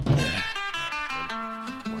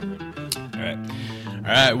All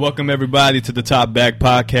right, welcome everybody to the Top Back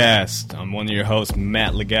Podcast. I'm one of your hosts,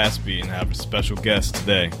 Matt Legaspi, and I have a special guest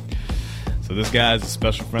today. So this guy is a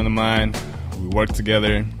special friend of mine. We work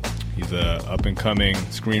together. He's a up-and-coming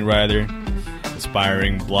screenwriter,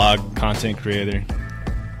 aspiring blog content creator,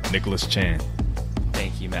 Nicholas Chan.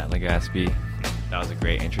 Thank you, Matt Legaspi. That was a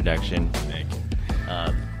great introduction. Thank you.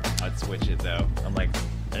 I'd switch it though. I'm like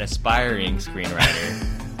an aspiring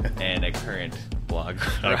screenwriter and a current blog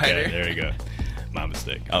writer. Okay, there you go. My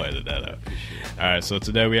mistake. I'll edit that out. All right, so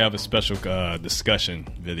today we have a special discussion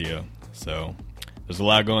video. So there's a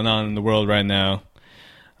lot going on in the world right now.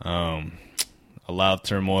 A lot of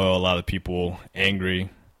turmoil, a lot of people angry.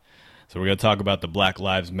 So we're going to talk about the Black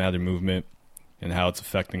Lives Matter movement and how it's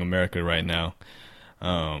affecting America right now.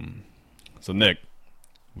 So Nick,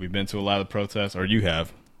 we've been to a lot of protests, or you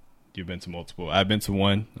have. You've been to multiple. I've been to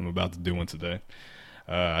one. I'm about to do one today.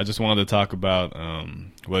 I just wanted to talk about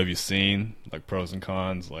what have you seen, like pros and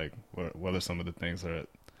cons, like what are some of the things that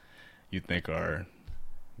you think are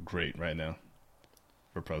great right now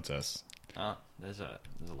for protests? There's a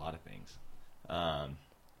lot of things.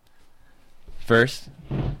 First,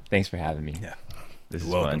 thanks for having me. Yeah, this is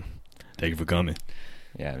welcome. fun. Thank you for coming.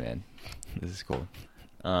 Yeah, man, this is cool.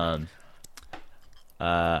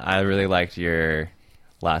 I really liked your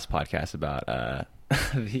last podcast about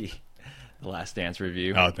the Last Dance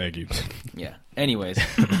review. Oh, thank you. Yeah. Anyways,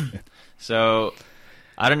 so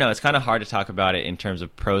I don't know. It's kind of hard to talk about it in terms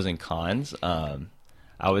of pros and cons. I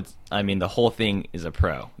mean, the whole thing is a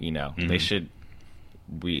pro. You know, Mm-hmm. they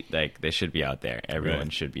should be out there. Everyone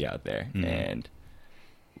Right. should be out there, Mm-hmm. and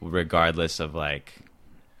regardless of like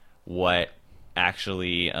what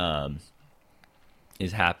actually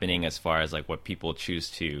is happening as far as like what people choose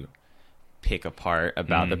to pick apart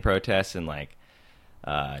about the protests and like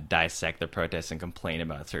dissect the protests and complain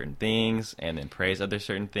about certain things and then praise other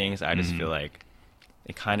certain things. I just feel like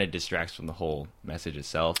it kind of distracts from the whole message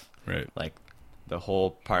itself. Right. Like the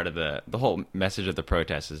whole message of the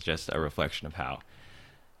protest is just a reflection of how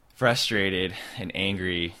frustrated and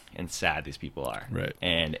angry and sad these people are. Right.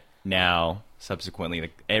 And now subsequently,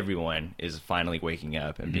 like everyone is finally waking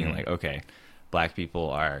up and being like, okay, black people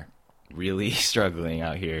are really struggling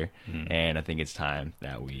out here, and I think it's time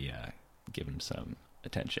that we give them some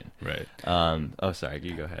attention. Right. Oh, sorry,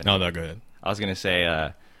 you go ahead. No, go ahead. I was gonna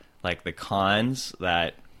say, like the cons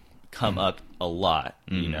that come up a lot.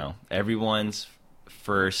 You know, everyone's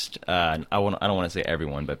first. I don't want to say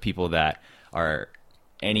everyone, but people that are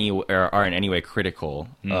in any way critical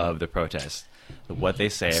of the protest. What they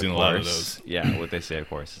say, I've seen of a lot of course, those. yeah. What they say, of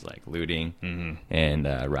course, is like looting and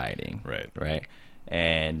rioting. Right.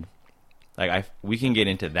 And like we can get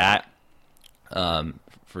into that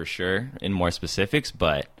for sure in more specifics,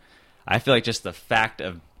 but I feel like just the fact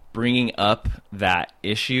of bringing up that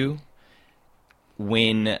issue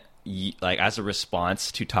when like as a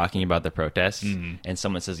response to talking about the protests, and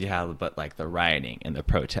someone says, yeah, but like the rioting and the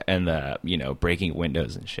protest and the breaking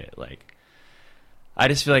windows and shit, like I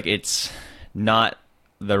just feel like it's not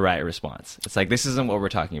the right response. It's like, this isn't what we're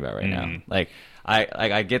talking about right now. Like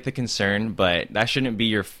I get the concern, but that shouldn't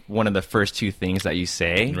be one of the first two things that you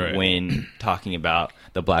say when talking about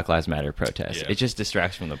the Black Lives Matter protest. Yeah. It just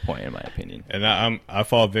distracts from the point, in my opinion. And I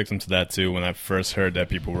fall victim to that too. When I first heard that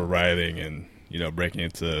people were rioting and breaking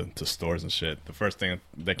into stores and shit, the first thing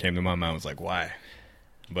that came to my mind was like, why?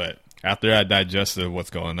 But after I digested what's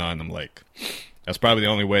going on, I'm like, that's probably the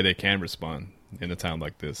only way they can respond in a time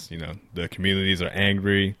like this. The communities are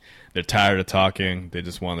angry, they're tired of talking, they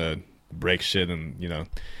just want to break shit and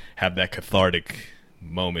have that cathartic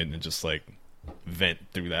moment and just like vent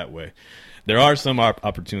through that way. There are some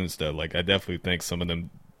opportunities though. Like I definitely think some of them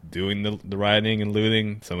doing the rioting and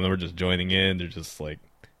looting, some of them are just joining in. They're just like,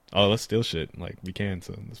 oh, let's steal shit, like we can,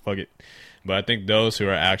 so let's fuck it. But I think those who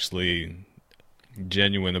are actually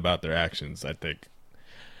genuine about their actions, I think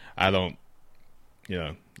I don't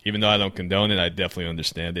even though I don't condone it, I definitely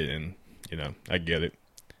understand it, and I get it.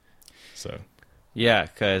 So yeah,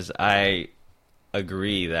 because I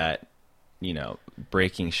agree that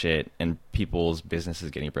breaking shit and people's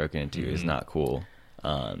businesses getting broken into is not cool.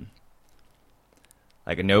 Like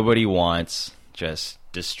nobody wants just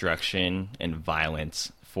destruction and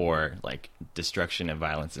violence for like destruction and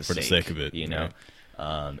violence's for the sake of it,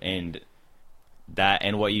 and that,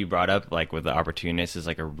 and what you brought up, like with the opportunists, is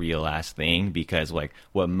like a real ass thing, because like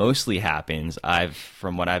what mostly happens,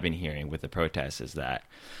 from what I've been hearing with the protests, is that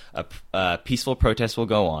a peaceful protest will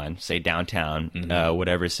go on, say downtown,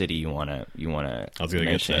 whatever city you wanna. I was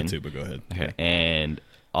gonna get to that too, but go ahead. Okay. And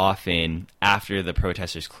often after the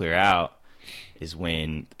protesters clear out is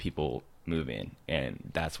when people move in, and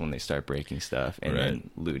that's when they start breaking stuff and then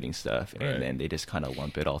looting stuff, and then they just kind of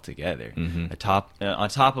lump it all together. On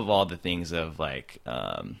top of all the things of like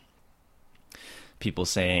people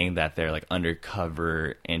saying that they're like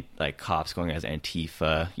undercover and like cops going as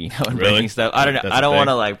Antifa, you know, and breaking stuff. I don't know. I don't want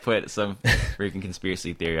to like put some freaking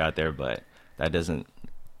conspiracy theory out there, but that doesn't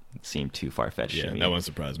seem too far-fetched to me. That wouldn't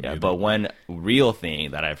surprise me. Yeah, either. but one real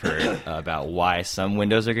thing that I've heard about why some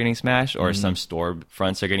windows are getting smashed or some store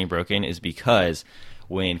fronts are getting broken is because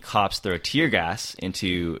when cops throw tear gas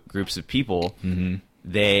into groups of people,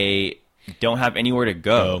 they don't have anywhere to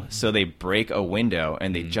go, so they break a window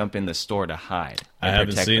and they jump in the store to hide. I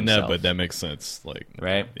haven't seen that, but that makes sense. Like,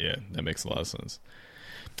 right? Yeah, that makes a lot of sense.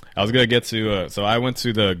 I was gonna get to. So I went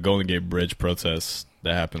to the Golden Gate Bridge protest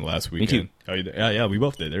that happened last weekend. Me too. Oh, yeah, we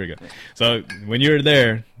both did. There we go. So when you were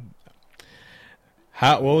there,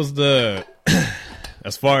 what was the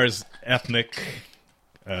as far as ethnic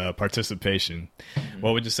participation?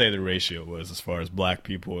 What would you say the ratio was as far as black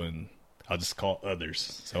people and I'll just call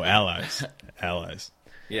others, so allies,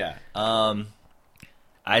 Yeah.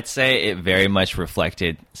 I'd say it very much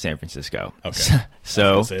reflected San Francisco. Okay.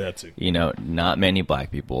 So, I was gonna say that too. You know, not many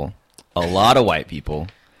black people, a lot of white people,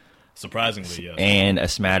 surprisingly, yes, and a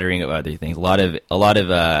smattering of other things. A lot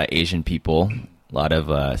of Asian people, a lot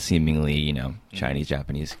of seemingly, you know, Chinese,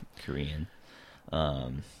 Japanese, Korean.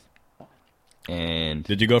 And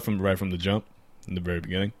did you go right from the jump in the very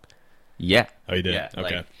beginning? Yeah. Oh, you did? Yeah,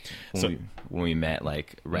 okay. Like when we met,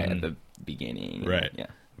 like, right at the beginning. Right. Yeah.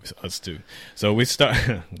 Us too. So we start.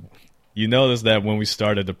 You notice that when we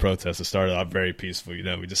started the protest, it started off very peaceful. You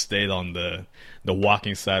know, we just stayed on the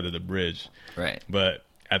walking side of the bridge. Right. But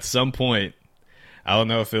at some point, I don't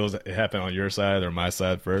know if it happened on your side or my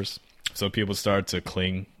side first. So people started to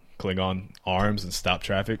cling on arms and stop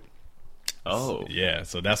traffic. Oh. Yeah.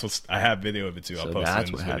 So that's what I have video of it too. I'll So post that's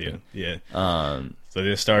it in this what video. happened. Yeah. So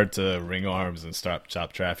they started to ring arms and stop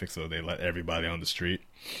traffic. So they let everybody on the street.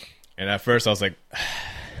 And at first I was like,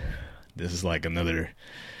 this is like another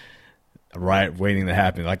riot waiting to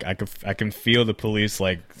happen. Like I can feel the police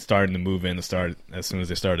like starting to move in and start as soon as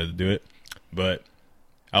they started to do it. But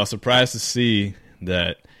I was surprised to see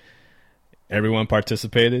that everyone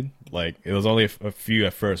participated. Like it was only a few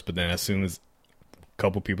at first, but then as soon as a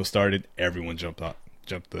couple people started, everyone jumped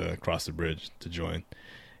across the bridge to join.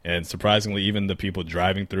 And surprisingly, even the people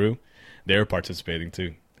driving through, they were participating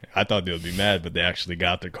too. I thought they would be mad, but they actually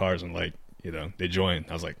got their cars and like, you know, they joined.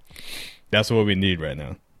 I was like, that's what we need right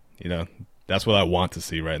now. You know, that's what I want to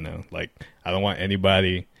see right now. Like, I don't want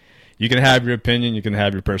anybody. You can have your opinion, you can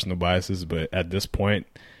have your personal biases, but at this point,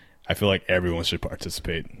 I feel like everyone should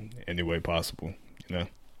participate any way possible. You know?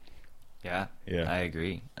 Yeah. Yeah. I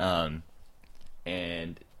agree.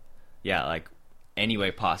 And yeah, like any way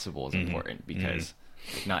possible is important because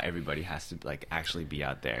not everybody has to like actually be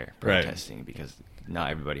out there protesting because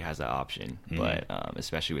not everybody has that option. But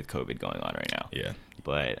especially with COVID going on right now. Yeah.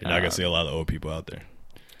 But you're not gonna see a lot of old people out there.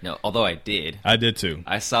 No, although I did too.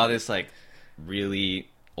 I saw this like really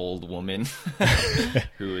old woman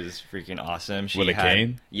who was freaking awesome. She with a had,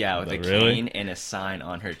 cane? Yeah, with a cane and a sign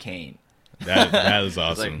on her cane. That is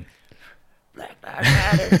awesome. Like, Black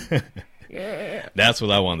Lives Matter. Yeah. That's what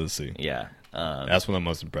I wanted to see. Yeah. That's what I'm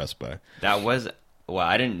most impressed by. That was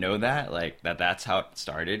I didn't know that that's how it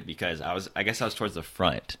started because I guess I was towards the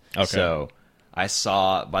front. Okay. So I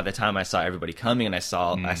saw by the time I saw everybody coming and I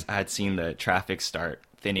had seen the traffic start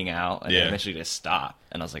thinning out and then eventually just stop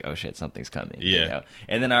and I was like, oh shit, something's coming. Yeah. You know?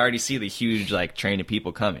 And then I already see the huge like train of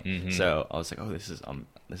people coming. So I was like, oh, this is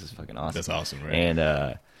fucking awesome. That's awesome, right?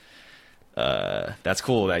 And that's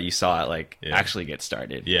cool that you saw it like actually get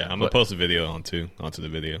started. Yeah, I'm gonna post a video onto the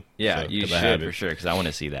video. Yeah, so, you should for sure because I want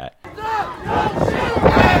to see that.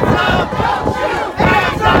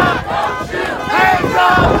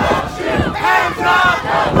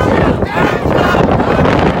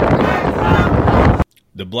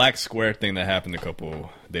 The Black Square thing that happened a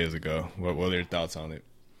couple days ago. What are your thoughts on it?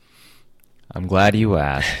 I'm glad you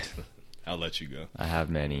asked. I'll let you go. I have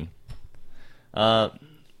many.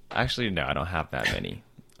 Actually, no, I don't have that many.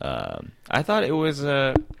 I thought it was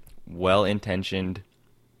a well-intentioned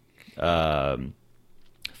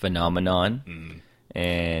phenomenon,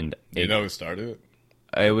 and you know who started it?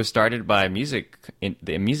 It was started by the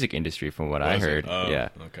music industry, from what I heard. Oh, yeah.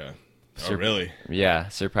 Okay. Oh, really? Yeah.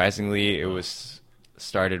 Surprisingly, it was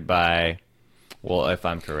started by. Well, if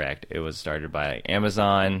I'm correct, it was started by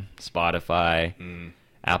Amazon, Spotify,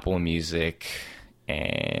 Apple Music,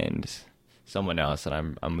 and someone else that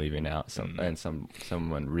I'm leaving out.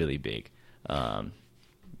 Someone really big.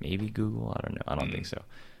 Maybe Google. I don't know. I don't think so.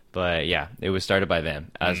 But yeah, it was started by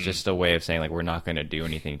them as just a way of saying like, we're not going to do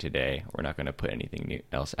anything today. We're not going to put anything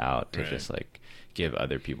else out to just like give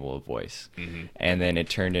other people a voice. And then it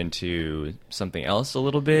turned into something else a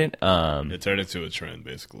little bit. It turned into a trend,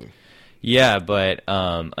 basically. Yeah, but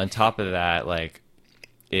on top of that, like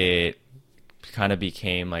it kind of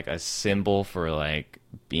became like a symbol for like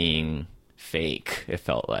being fake. It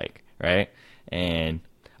felt like, right? And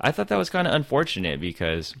I thought that was kind of unfortunate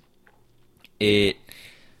because it,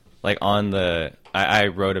 like on the, I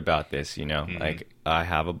wrote about this, you know, like I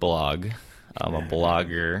have a blog. I'm a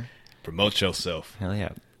blogger. Promote yourself. Hell yeah.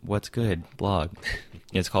 What's good blog.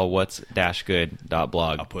 It's called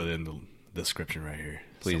what's-good.blog. I'll put it in the description right here.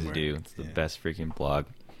 Please somewhere. do. It's the best freaking blog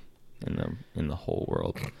in the whole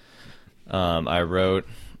world. I wrote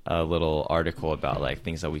a little article about like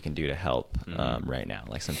things that we can do to help right now,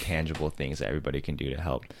 like some tangible things that everybody can do to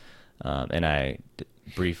help. And I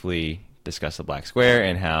briefly discussed the Black Square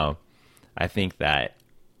and how I think that,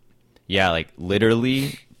 yeah, like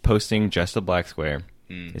literally posting just a Black Square,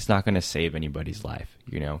 it's not going to save anybody's life,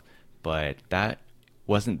 you know, but that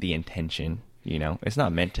wasn't the intention, you know. It's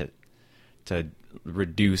not meant to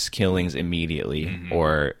reduce killings immediately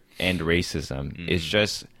or end racism. It's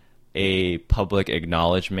just a public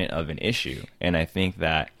acknowledgement of an issue. And I think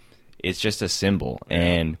that it's just a symbol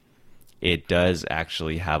and it does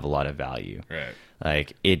actually have a lot of value. Right.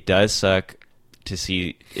 Like it does suck to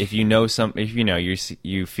see if you know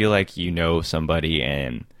you feel like you know somebody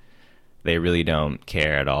and they really don't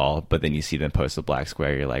care at all, but then you see them post a Black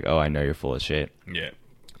Square, you're like, oh, I know you're full of shit. Yeah.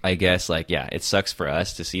 I guess like, yeah, it sucks for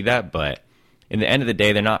us to see that, but in the end of the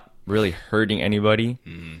day, they're not really hurting anybody.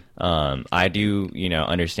 I do, you know,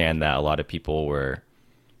 understand that a lot of people were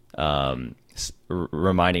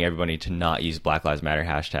reminding everybody to not use Black Lives Matter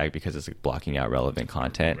hashtag because it's like blocking out relevant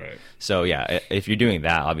content. Right. So yeah, if you're doing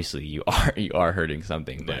that, obviously you are hurting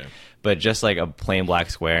something. But just like a plain Black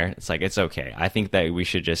Square, it's like, it's okay. I think that we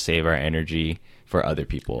should just save our energy for other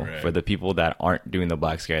people, for the people that aren't doing the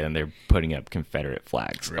Black Square, then they're putting up Confederate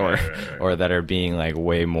flags or that are being like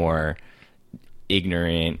way more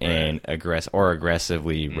ignorant and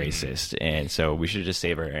aggressively racist. And so we should just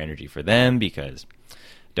save our energy for them, because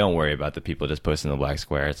don't worry about the people just posting the Black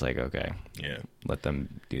Square. It's like, okay, let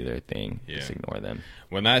them do their thing. Just ignore them.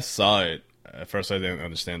 When I saw it, at first I didn't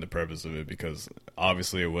understand the purpose of it, because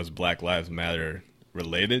obviously it was Black Lives Matter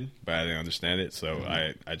related, but I didn't understand it. So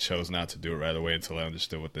I chose not to do it right away until I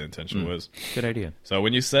understood what the intention was. Good idea. So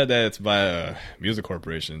when you said that it's by music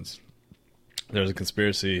corporations, there's a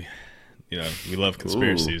conspiracy. You know, we love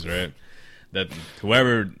conspiracies, right? That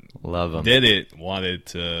whoever did it wanted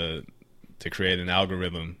to create an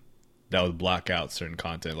algorithm that would block out certain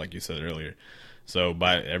content, like you said earlier. So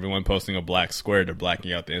by everyone posting a Black Square, they're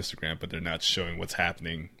blocking out the Instagram, but they're not showing what's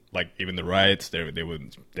happening. Like even the riots, they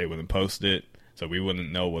wouldn't post it, so we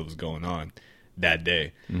wouldn't know what was going on that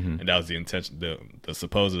day. And that was the intention, the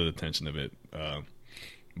supposed intention of it.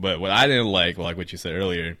 But what I didn't like what you said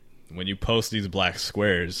earlier, when you post these Black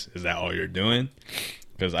Squares, is that all you're doing?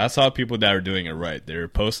 Because I saw people that were doing it right. They were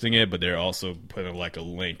posting it, but they're also putting like a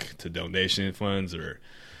link to donation funds or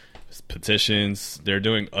petitions. They're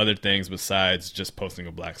doing other things besides just posting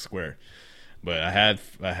a Black Square. But I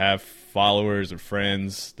have followers or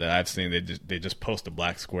friends that I've seen, they just post a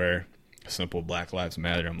Black Square, simple Black Lives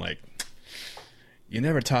Matter. I'm like, you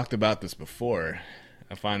never talked about this before.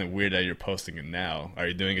 I find it weird that you're posting it now. Are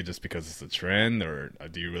you doing it just because it's a trend, or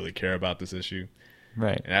do you really care about this issue?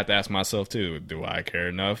 Right. And I have to ask myself too: do I care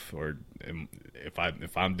enough, or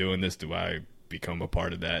if I'm doing this, do I become a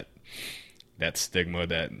part of that stigma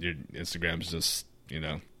that your Instagram's just, you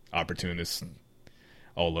know, opportunists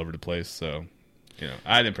all over the place? So, you know,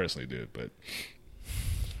 I didn't personally do it, but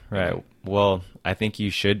right. Well, I think you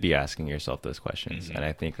should be asking yourself those questions, and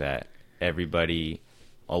I think that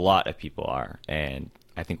a lot of people are, and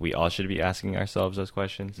I think we all should be asking ourselves those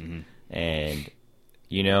questions. And,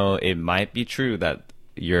 you know, it might be true that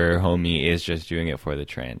your homie is just doing it for the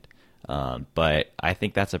trend. But I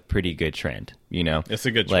think that's a pretty good trend, you know? It's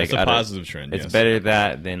a good trend. It's a positive trend. It's better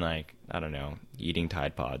that than, like, I don't know, eating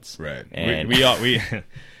Tide Pods. Right. And we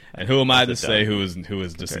and who am I to say who is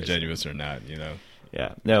disingenuous or not, you know?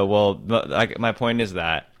 Yeah. No, well, like, my point is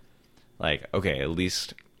that, like, okay, at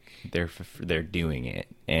least they're doing it.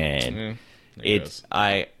 And if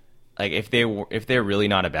they're really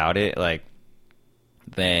not about it, like,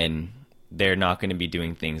 then they're not going to be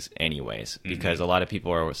doing things anyways, because a lot of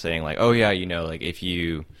people are saying like, oh yeah, you know, like if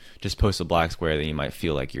you just post a Black Square, then you might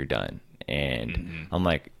feel like you're done. And I'm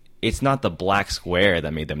like, it's not the Black Square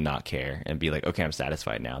that made them not care and be like, okay, I'm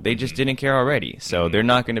satisfied now. They just didn't care already. So they're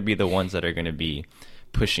not going to be the ones that are going to be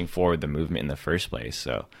pushing forward the movement in the first place.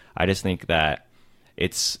 So I just think that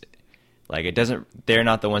it's like they're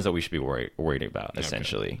not the ones that we should be worried about,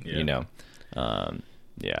 essentially. Okay. Yeah. You know,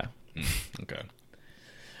 yeah. Okay.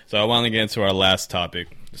 So I want to get into our last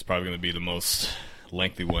topic. It's probably going to be the most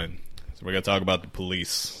lengthy one. So we're going to talk about the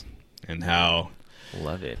police and how.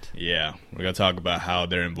 Love it. Yeah, we're going to talk about how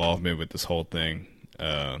their involvement with this whole thing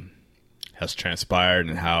has transpired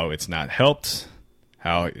and how it's not helped,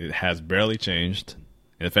 how it has barely changed,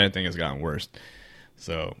 and if anything, it's gotten worse.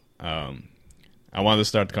 So I wanted to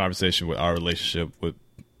start the conversation with our relationship with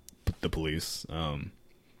the police.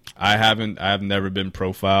 I've never been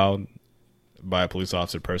profiled by a police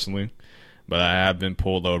officer personally, but I have been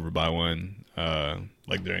pulled over by one,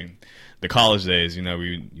 like during the college days. You know,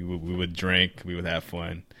 we would drink, we would have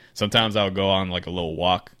fun. Sometimes I would go on like a little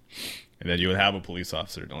walk, and then you would have a police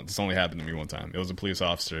officer. This only happened to me one time. It was a police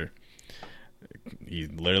officer. He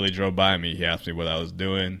literally drove by me. He asked me what I was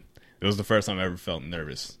doing. It was the first time I ever felt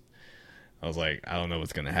nervous. I was like, I don't know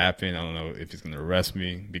what's going to happen. I don't know if he's going to arrest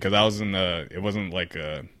me. Because I was it wasn't like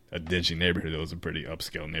a dingy neighborhood. It was a pretty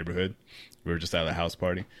upscale neighborhood. We were just at a house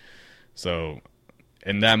party. So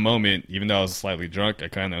in that moment, even though I was slightly drunk, I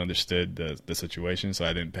kind of understood the situation. So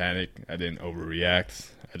I didn't panic. I didn't overreact.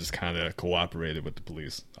 I just kind of cooperated with the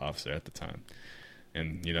police officer at the time.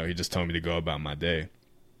 And, you know, he just told me to go about my day.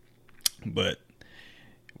 But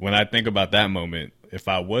when I think about that moment, if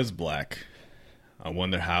I was black, I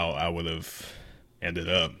wonder how I would have ended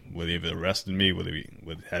up. Would he have arrested me? Would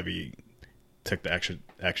he took the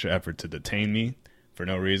extra effort to detain me for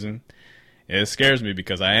no reason? And it scares me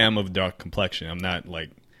because I am of dark complexion. I'm not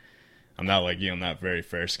like you. I'm not very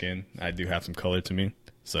fair skinned. I do have some color to me.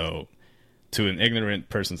 So to an ignorant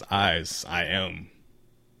person's eyes, I am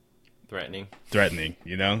threatening.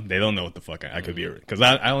 You know, they don't know what the fuck I could be, because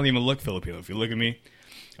I don't even look Filipino. If you look at me,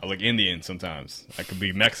 I look Indian sometimes. I could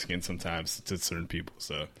be Mexican sometimes to certain people.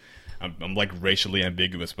 So I'm like racially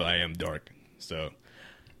ambiguous, but I am dark. So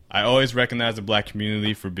I always recognize the black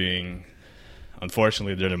community for being,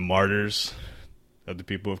 unfortunately, they're the martyrs of the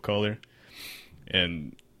people of color.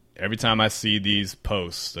 And every time I see these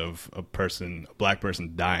posts of a black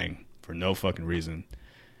person dying for no fucking reason,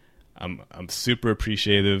 I'm super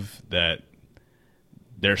appreciative that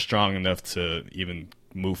they're strong enough to even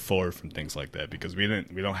move forward from things like that, because we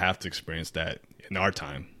don't have to experience that in our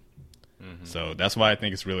time. Mm-hmm. So that's why I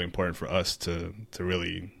think it's really important for us to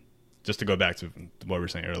really, just to go back to what we were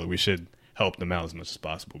saying earlier, we should help them out as much as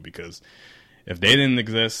possible, because if they didn't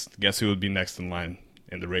exist, guess who would be next in line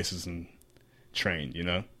in the racism train, you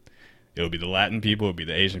know? It would be the Latin people, it would be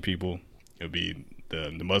the Asian people, it would be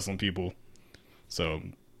the Muslim people. So,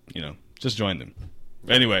 you know, just join them.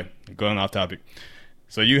 But anyway, going off topic.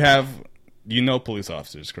 So you know police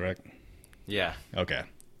officers, correct? Yeah. Okay.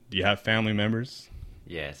 Do you have family members?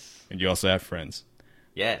 Yes. And you also have friends?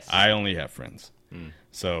 Yes. I only have friends.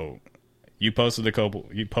 So you posted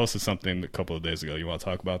something a couple of days ago. You want to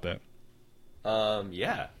talk about that?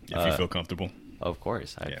 Yeah. If you feel comfortable. Of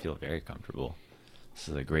course. I feel very comfortable. This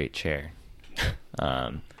is a great chair.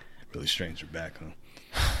 Really strains your back, huh?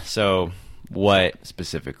 So what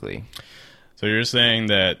specifically? So you're saying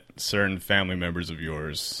that certain family members of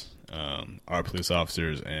yours are police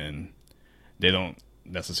officers, and they don't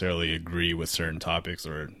necessarily agree with certain topics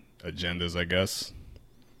or agendas, I guess?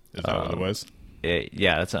 Is that what it was?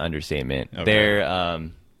 Yeah, that's an understatement. Okay.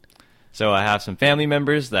 They're so I have some family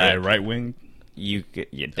members that right wing. Yeah,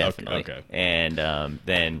 definitely. Okay. And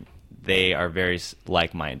then they are very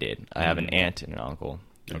like-minded. I have an aunt and an uncle,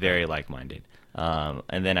 very like-minded.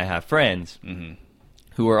 And then I have friends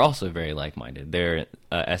who are also very like-minded. They're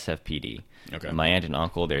SFPD. Okay. My aunt and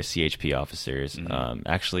uncle, they're CHP officers.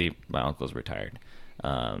 Actually, my uncle's retired.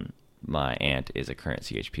 My aunt is a current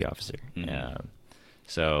CHP officer.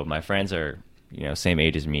 So my friends are, same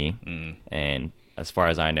age as me. And as far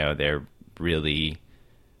as I know, they're really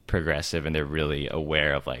progressive, and they're really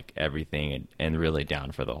aware of like everything, and really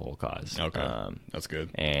down for the whole cause. Okay. That's good.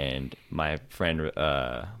 And my friend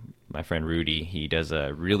Rudy, he does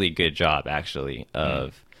a really good job actually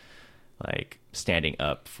of like standing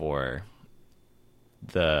up for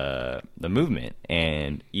the movement,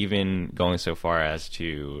 and even going so far as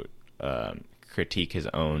to critique his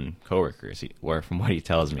own coworkers, or from what he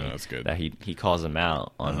tells me, that's good. that he calls them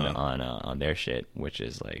out on their shit, which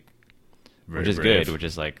is like Very which is brave. good, which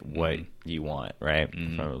is like what you want, right,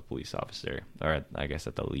 from a police officer, or I guess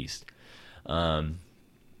at the least.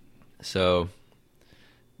 So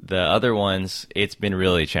the other ones, it's been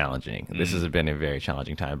really challenging. This has been a very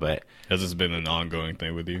challenging time, but Has this been an ongoing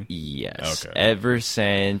thing with you? yes, Okay. ever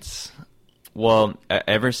since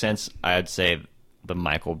I'd say the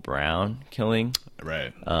Michael Brown killing.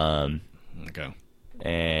 Right. Okay.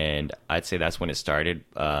 And I'd say that's when it started.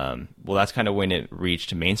 Well, that's kind of when it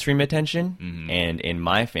reached mainstream attention. Mm-hmm. And in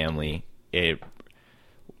my family, it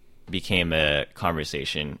became a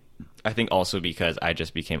conversation. I think also because I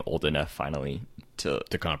just became old enough finally to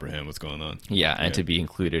comprehend what's going on. Yeah, and to be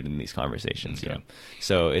included in these conversations. Okay. Yeah.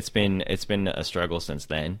 So it's been a struggle since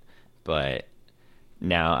then, but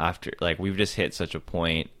now after, like, we've just hit such a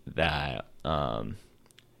point that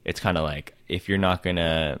it's kind of like, if you're not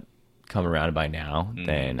gonna come around by now,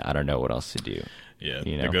 then I don't know what else to do. Yeah,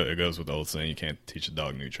 you know? it goes with the old saying, you can't teach a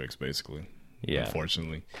dog new tricks, basically. Yeah,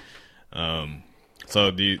 unfortunately.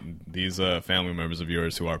 So these family members of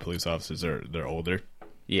yours who are police officers, they're older?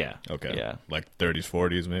 Yeah. Okay. Yeah. Like 30s,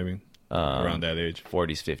 40s, maybe? Around that age?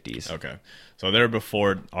 40s, 50s. Okay. So they're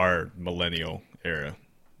before our millennial era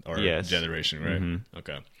or generation, right? Mm-hmm.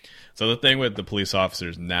 Okay. So the thing with the police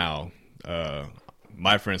officers now,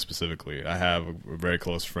 my friend specifically, I have a very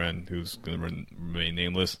close friend who's going to remain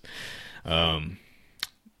nameless.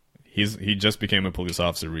 He just became a police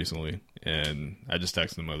officer recently, and I just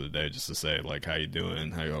texted him the other day just to say, like, how you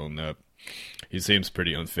doing? How you holding up? He seems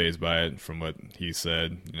pretty unfazed by it from what he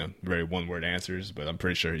said. You know, very one-word answers, but I'm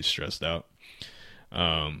pretty sure he's stressed out.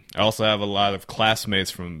 I also have a lot of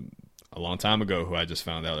classmates from a long time ago who I just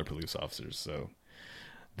found out are police officers. So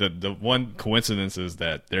the one coincidence is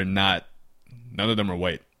that none of them are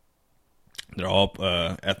white. They're all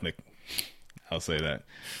ethnic. I'll say that.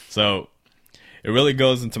 So it really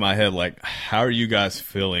goes into my head, like, how are you guys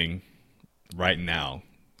feeling right now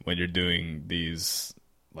when you're doing these,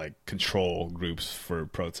 like, control groups for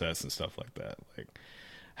protests and stuff like that? Like,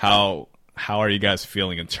 how are you guys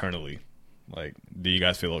feeling internally? Like, do you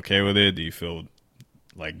guys feel okay with it? Do you feel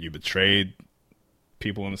like you betrayed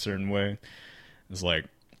people in a certain way? It's like,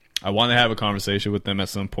 I want to have a conversation with them at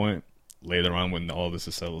some point later on when all this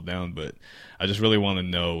is settled down, but I just really want to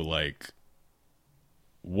know, like,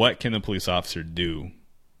 what can a police officer do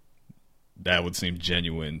that would seem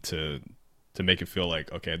genuine to make it feel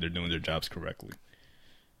like, okay, they're doing their jobs correctly?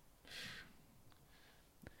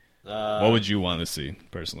 What would you want to see,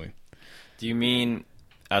 personally? Do you mean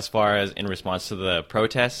as far as in response to the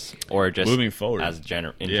protests, or just moving forward as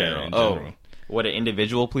general? In Yeah, general. in general. What an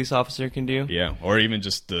individual police officer can do? Yeah, or even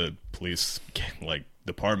just the police, like,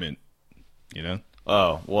 department, you know?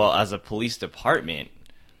 Oh, well, as a police department,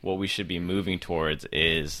 what we should be moving towards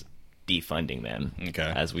is defunding them.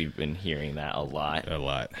 Okay. As we've been hearing that a lot.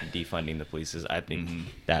 Defunding the police I think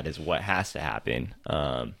that is what has to happen.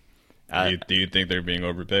 Do you think they're being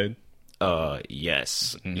overpaid?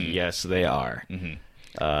 Yes. Mm-hmm. Yes, they are. Mm-hmm.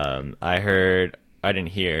 I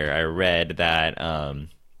read that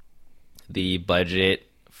the budget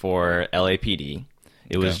for LAPD,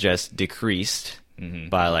 it was just decreased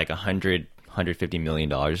by like $150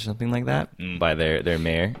 million or something like that by their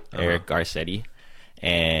mayor, Eric Garcetti.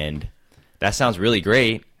 And that sounds really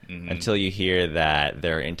great until you hear that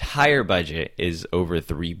their entire budget is over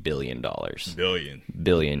 $3 billion.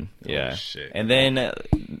 Billion, yeah. Oh, shit. And then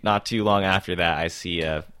not too long after that, I see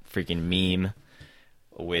a freaking meme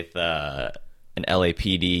with an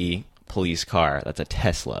LAPD police car that's a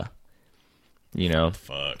Tesla. You know?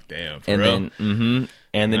 Fuck, damn. For and real?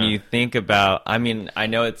 then you think about, I mean, I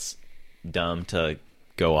know it's dumb to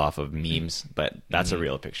go off of memes, but that's a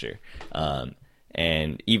real picture.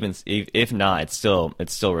 And even if not, it's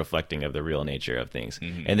still reflecting of the real nature of things.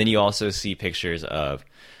 And then you also see pictures of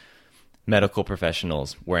medical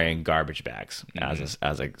professionals wearing garbage bags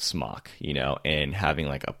as a smock, you know, and having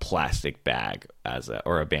like a plastic bag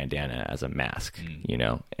or a bandana as a mask, you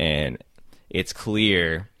know. And it's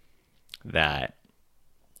clear that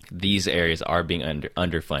these areas are being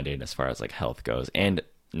underfunded as far as like health goes, and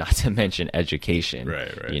not to mention education.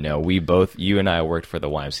 Right. You know, you and I worked for the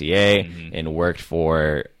YMCA and worked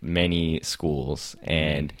for many schools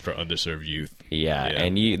and for underserved youth. Yeah.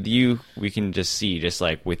 And we can just see, just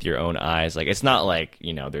like with your own eyes, like, it's not like,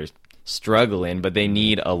 you know, they're struggling, but they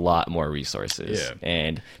need a lot more resources. Yeah.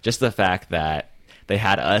 And just the fact that they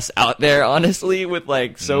had us out there, honestly, with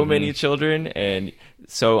like so many children and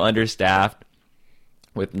so understaffed,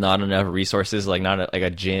 with not enough resources, like a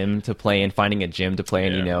gym to play in. Finding a gym to play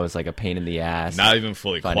in, you know, is like a pain in the ass. Not even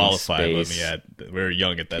fully qualified. We were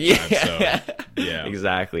young at that time, so yeah,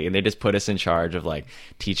 exactly. And they just put us in charge of like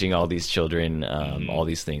teaching all these children all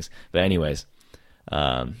these things. But anyways,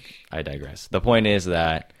 I digress. The point is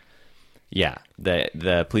that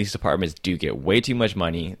the police departments do get way too much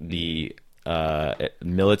money. The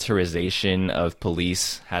militarization of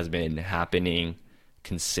police has been happening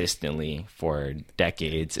consistently for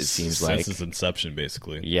decades, it seems like. Since its inception,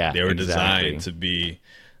 basically. Yeah, they were exactly. designed to be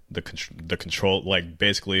the control, like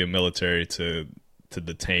basically a military to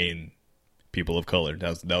detain people of color.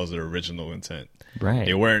 That was their original intent. Right.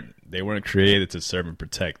 They weren't created to serve and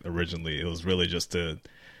protect originally. It was really just to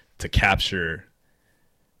capture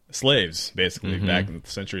slaves, basically, back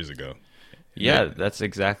centuries ago. Yeah, that's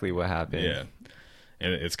exactly what happened. Yeah.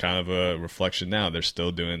 And it's kind of a reflection now. They're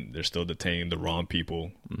still detaining the wrong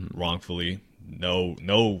people wrongfully.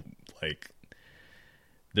 No, like,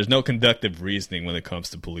 there's no conductive reasoning when it comes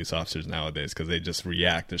to police officers nowadays because they just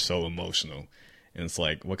react. They're so emotional. And it's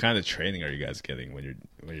like, what kind of training are you guys getting when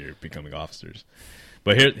you're becoming officers?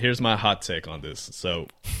 But here's my hot take on this. So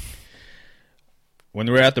when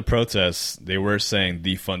we were at the protests, they were saying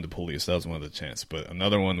defund the police. That was one of the chants. But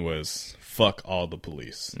another one was fuck all the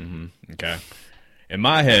police. Okay? In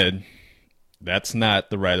my head, that's not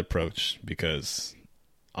the right approach because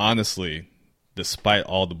honestly, despite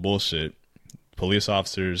all the bullshit, police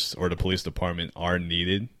officers or the police department are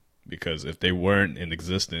needed because if they weren't in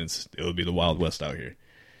existence, it would be the Wild West out here.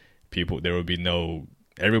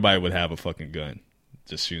 Everybody would have a fucking gun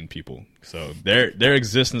just shooting people. So their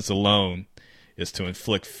existence alone is to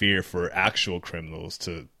inflict fear for actual criminals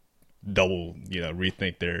to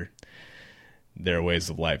rethink their ways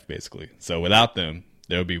of life, basically. So without them,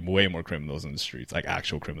 there would be way more criminals in the streets, like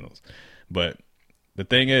actual criminals. But the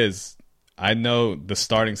thing is, I know the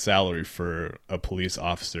starting salary for a police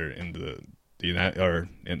officer in the United or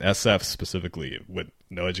in SF specifically with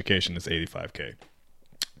no education is $85K.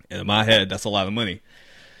 And in my head, that's a lot of money.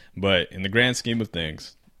 But in the grand scheme of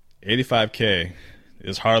things, $85K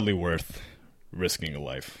is hardly worth risking a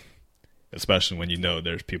life, especially when you know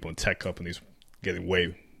there's people in tech companies getting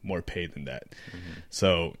way more paid than that.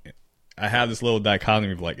 So I have this little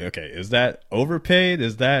dichotomy of like, okay, is that overpaid?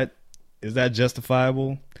 Is that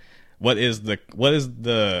justifiable? What is the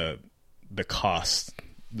cost,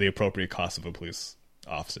 the appropriate cost of a police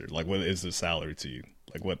officer? Like, what is the salary to you?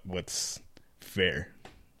 Like, what's fair?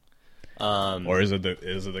 Or is it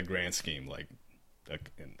the grand scheme, like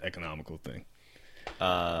an economical thing?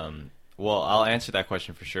 Well, I'll answer that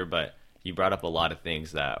question for sure, but you brought up a lot of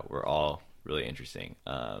things that were all really interesting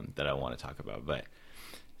that I want to talk about. But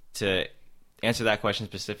to answer that question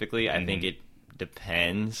specifically, I think it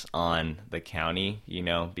depends on the county,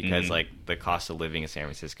 because like the cost of living in San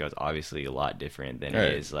Francisco is obviously a lot different than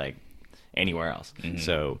it is like anywhere else.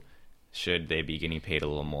 So should they be getting paid a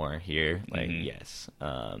little more here? Like, yes.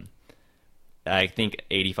 I think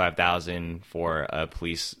 85,000 for a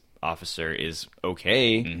police officer is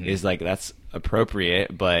okay. Is like, that's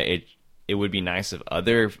appropriate, but it would be nice if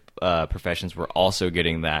other professions were also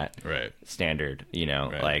getting that standard,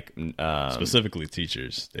 like specifically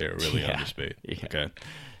teachers. They're really underpaid. Okay.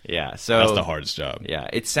 Yeah. So that's the hardest job. Yeah.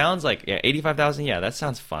 It sounds like 85,000. Yeah, that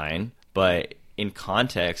sounds fine. But in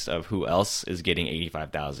context of who else is getting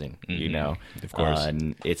 85,000, of course,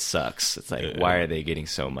 it sucks. It's like, why are they getting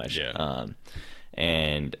so much? Yeah.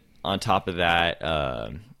 And on top of that,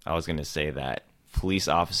 I was going to say that police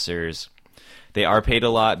officers, they are paid a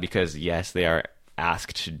lot because, yes, they are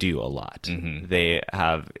asked to do a lot. They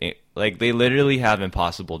literally have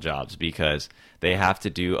impossible jobs because they have to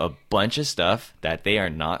do a bunch of stuff that they are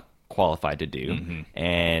not qualified to do,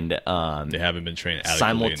 and they haven't been trained adequately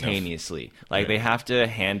simultaneously enough. Like, they have to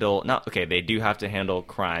handle they do have to handle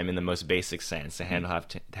crime in the most basic sense. They have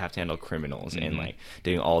to handle criminals and like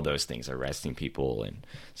doing all those things, arresting people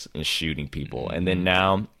and shooting people, and then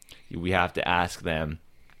now we have to ask them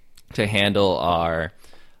to handle our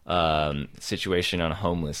situation on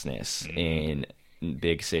homelessness in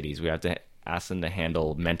big cities. We have to ask them to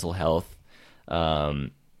handle mental health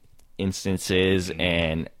instances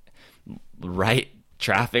and write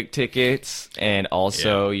traffic tickets, and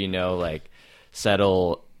also like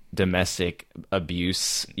settle domestic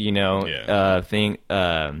abuse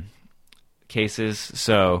cases.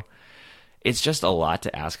 So it's just a lot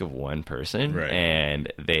to ask of one person,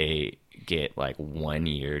 and they get like 1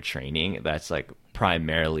 year training that's like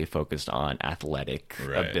primarily focused on athletic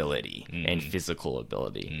ability and physical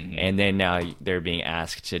ability, and then now they're being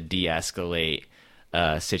asked to de-escalate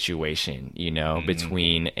a situation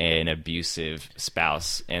between an abusive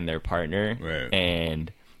spouse and their partner,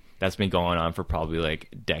 and that's been going on for probably like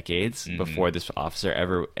decades before this officer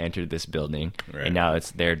ever entered this building, and now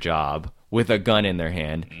it's their job with a gun in their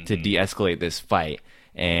hand to de-escalate this fight,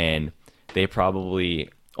 and they probably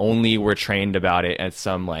only were trained about it at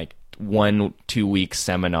some like 1-2 week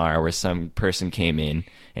seminar where some person came in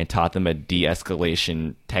and taught them a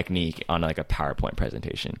de-escalation technique on like a PowerPoint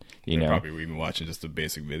presentation. Probably we've been watching just a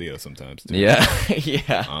basic video sometimes too.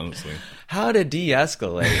 Yeah. Honestly, how to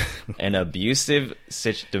de-escalate an abusive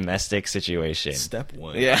domestic situation. Step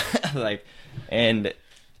 1. Yeah, and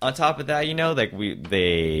on top of that, like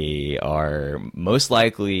they are most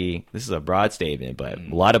likely, this is a broad statement, but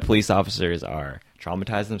a lot of police officers are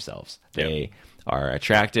traumatized themselves. They are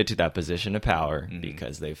attracted to that position of power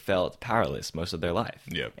because they've felt powerless most of their life.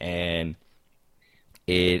 Yep. And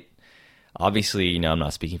it obviously, I'm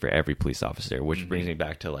not speaking for every police officer, which brings me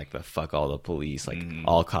back to like the fuck all the police, like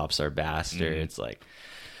all cops are bastards, like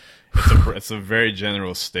it's a very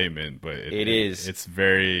general statement, but it is. It's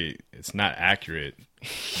not accurate.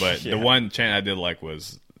 But the one chant I did like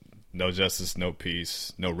was "No justice, no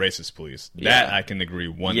peace, no racist police." That I can agree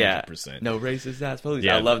 100%. No racist ass police.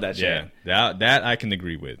 I love that shit. Yeah, that I can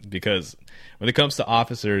agree with, because when it comes to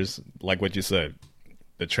officers, like what you said,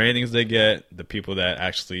 the trainings they get, the people that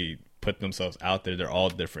actually put themselves out there, they're all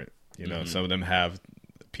different. Some of them have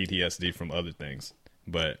PTSD from other things,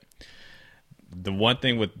 but the one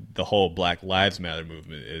thing with the whole Black Lives Matter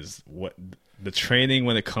movement is what the training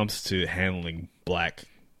when it comes to handling black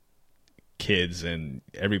kids and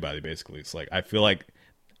everybody, basically. It's like, I feel like,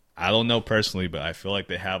 I don't know personally, but I feel like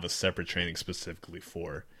they have a separate training specifically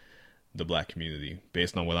for the black community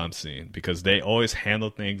based on what I'm seeing, because they always handle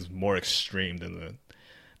things more extreme than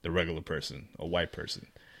the regular person, a white person.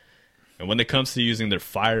 And when it comes to using their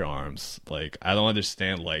firearms, like, I don't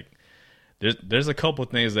understand, like, there's a couple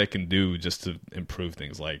things they can do just to improve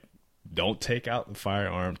things. Like, don't take out the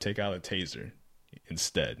firearm, take out a taser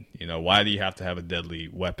instead. Why do you have to have a deadly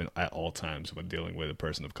weapon at all times when dealing with a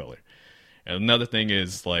person of color? And another thing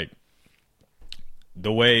is, like,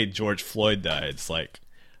 the way George Floyd died, it's like,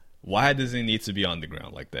 why does he need to be on the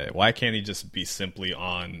ground like that? Why can't he just be simply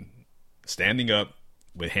standing up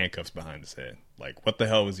with handcuffs behind his head? Like, what the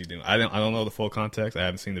hell was he doing? I don't know the full context. I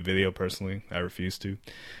haven't seen the video personally. I refuse to,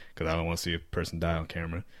 because I don't want to see a person die on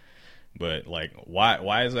camera. But, like,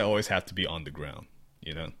 why does it always have to be on the ground?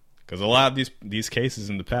 Because a lot of these cases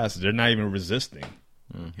in the past, they're not even resisting.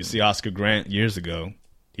 You see Oscar Grant years ago,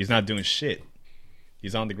 he's not doing shit.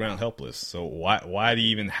 He's on the ground helpless. So why do you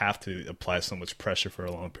even have to apply so much pressure for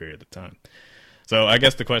a long period of time? So I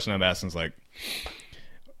guess the question I'm asking is, like,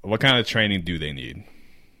 what kind of training do they need?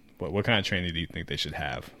 What kind of training do you think they should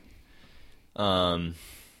have?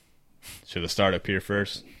 Should it start up here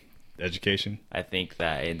first? Education? I think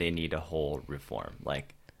that they need a whole reform.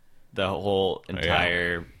 Like, the whole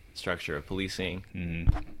entire structure of policing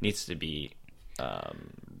needs to be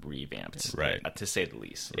revamped, right? To say the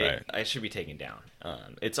least. Right. It should be taken down.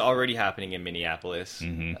 It's already happening in Minneapolis.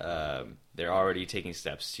 They're already taking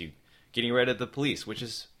steps to getting rid of the police, which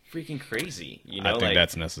is freaking crazy. I think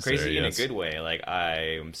that's necessary. Crazy in a good way. Like,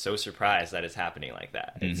 I'm so surprised that it's happening like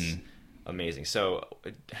that. It's amazing. So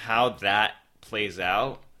how that plays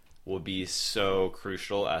out will be so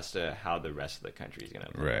crucial as to how the rest of the country is going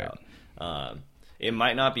to play out. It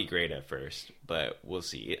might not be great at first, but we'll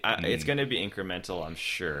see. It's going to be incremental, I'm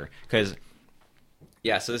sure. Because,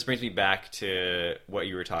 so this brings me back to what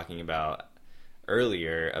you were talking about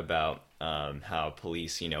earlier about how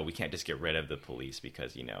police, we can't just get rid of the police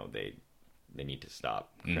because, they need to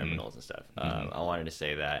stop criminals and stuff. I wanted to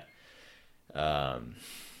say that,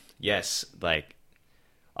 yes, like,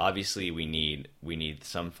 obviously we need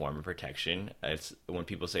some form of protection. It's when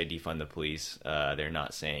people say defund the police, they're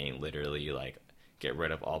not saying literally like get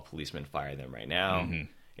rid of all policemen, fire them right now.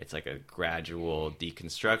 It's like a gradual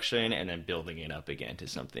deconstruction and then building it up again to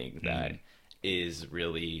something that is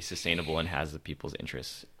really sustainable and has the people's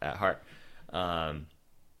interests at heart.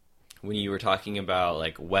 When you were talking about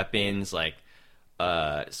like weapons, like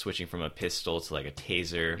switching from a pistol to like a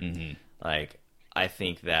taser, like I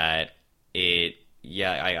think that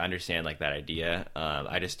I understand like that idea.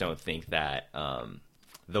 I just don't think that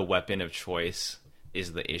the weapon of choice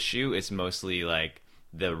is the issue. It's mostly like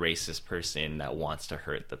the racist person that wants to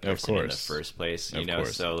hurt the person in the first place, you know?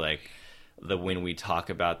 So like when we talk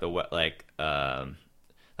about like I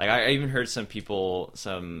even heard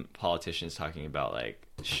some politicians talking about like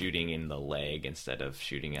shooting in the leg instead of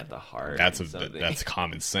shooting at the heart. That's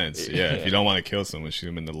common sense. Yeah. If you don't want to kill someone, shoot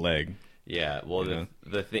them in the leg. Yeah. Well,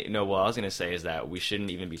 the thing, what I was going to say is that we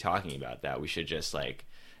shouldn't even be talking about that. We should just like,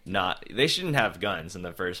 they shouldn't have guns in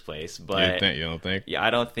the first place, but you don't think? Yeah, I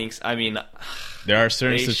don't think so. I mean, there are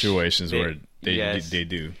certain situations where they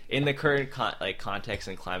do. In the current context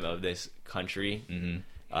and climate of this country,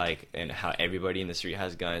 like, and how everybody in the street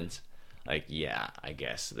has guns, like, yeah, I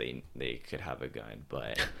guess they could have a gun,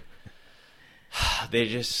 but they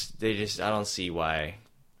just I don't see why.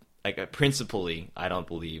 Like, principally, I don't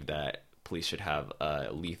believe that police should have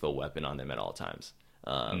a lethal weapon on them at all times.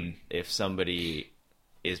 If somebody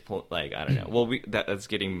like, I don't know. Well, that's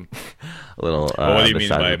getting a little But what do you mean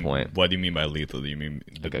beside by the point. what do you mean by lethal? Do you mean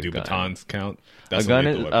Like a do gun. batons count? A gun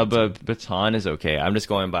is lethal weapon, too. baton is okay. I'm just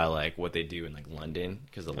going by like what they do in like London,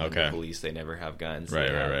 because the London Okay. police, they never have guns. Right,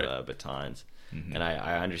 they right, have right. batons, and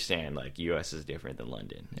I understand like U.S. is different than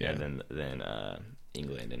London, Yeah. and than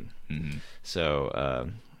England, and Mhm.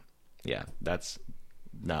 so yeah, that's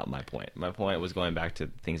not my point. My point was going back to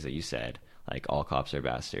things that you said, like all cops are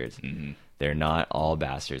bastards. Mhm. They're not all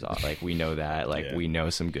bastards. Like, we know that. Like, Yeah. we know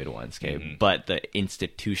some good ones. Okay, Mhm. but the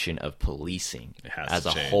institution of policing It has as to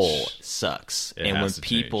a change. whole sucks. It and when has to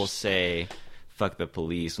people change. say "fuck the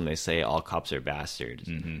police," when they say all cops are bastards,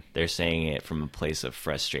 they're saying it from a place of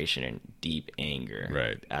frustration and deep anger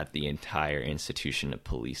Right. at the entire institution of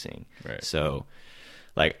policing. Right. So,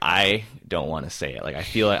 like, I don't want to say it. Like, I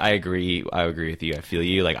feel like I agree with you. I feel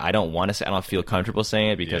you. Like, I don't want to say. I don't feel comfortable saying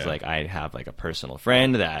it because, Yeah. like, I have like a personal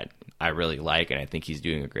friend that I really like, and I think he's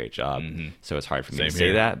doing a great job. So it's hard for me Same to say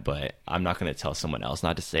here. that. But I'm not going to tell someone else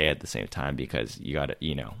not to say it at the same time, because you got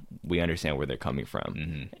to, we understand where they're coming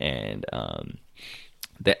from, and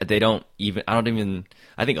they don't even.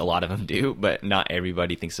 I think a lot of them do, but not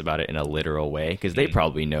everybody thinks about it in a literal way, because they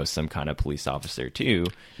probably know some kind of police officer too,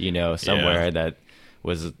 somewhere Yeah. that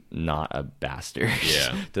was not a bastard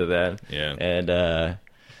Yeah. to them. Yeah. And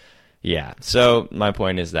yeah. So my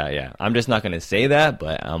point is that, yeah, I'm just not going to say that,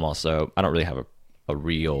 but I don't really have a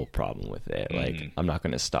real problem with it. Like, I'm not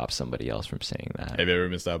going to stop somebody else from saying that. Have you ever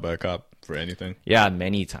been stopped by a cop for anything? Yeah,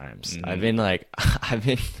 many times. I've been like, I've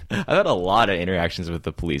had a lot of interactions with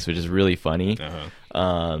the police, which is really funny.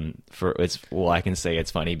 I can say it's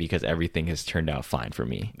funny because everything has turned out fine for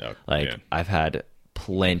me. Oh, Like, yeah. I've had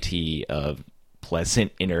plenty of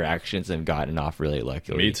pleasant interactions and gotten off really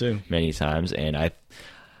luckily. Me too. Many times, and I've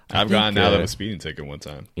I've gotten out of a speeding ticket one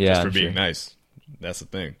time. Yeah, just for I'm being sure. nice. That's the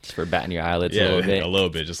thing. just for batting your eyelids Yeah, a little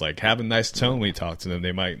bit. Just like have a nice tone when you talk to them.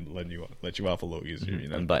 They might let you off a little easier.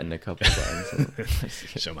 Unbutton a couple buttons.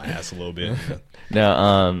 Show my ass a little bit.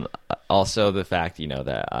 No, also the fact,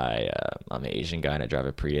 that I'm an Asian guy and I drive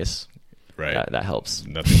a Prius. Right. That helps.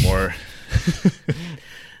 Nothing more.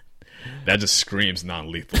 That just screams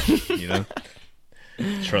non-lethal.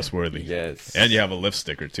 Trustworthy. Yes. And you have a lift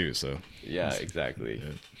sticker too, so Yeah, exactly.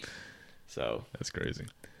 Yeah. So that's crazy.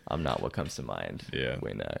 I'm not what comes to mind Yeah.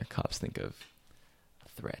 when cops think of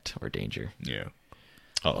threat or danger. Yeah.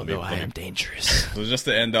 Although I am dangerous. So just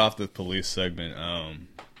to end off the police segment,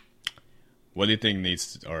 what do you think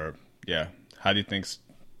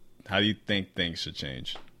how do you think things should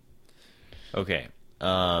change? Okay.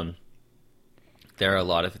 There are a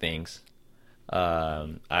lot of things.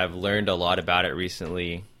 I've learned a lot about it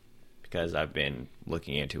recently because I've been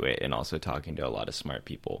looking into it and also talking to a lot of smart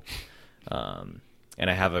people. And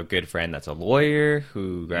I have a good friend that's a lawyer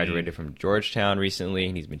who graduated from Georgetown recently,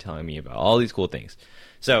 and he's been telling me about all these cool things.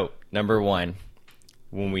 So, number one,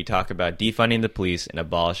 when we talk about defunding the police and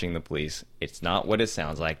abolishing the police, it's not what it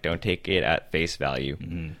sounds like. Don't take it at face value.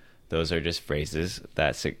 Those are just phrases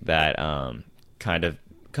that kind of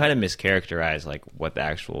mischaracterize like what the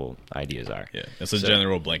actual ideas are. Yeah, it's a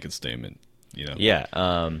general blanket statement. Yeah,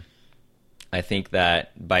 I think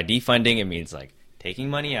that by defunding, it means like taking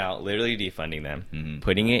money out, literally defunding them,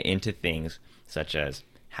 putting it into things such as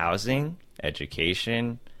housing,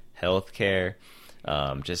 education, healthcare,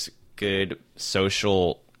 just good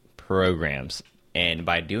social programs. And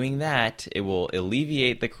by doing that, it will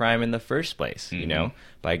alleviate the crime in the first place,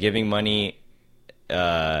 by giving money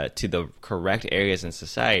to the correct areas in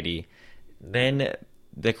society, then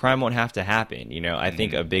the crime won't have to happen. I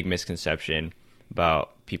think a big misconception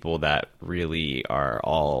about people that really are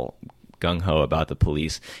all gung-ho about the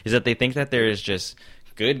police is that they think that there's just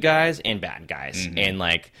good guys and bad guys, and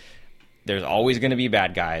like there's always going to be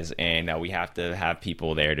bad guys, and we have to have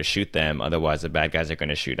people there to shoot them, otherwise the bad guys are going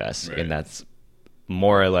to shoot us. Right. And that's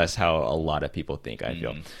more or less how a lot of people think, I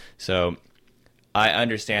feel. So I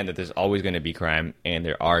understand that there's always going to be crime, and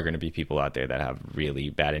there are going to be people out there that have really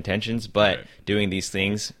bad intentions, but Right. doing these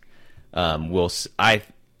things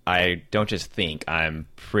I don't just think, I'm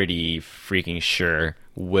pretty freaking sure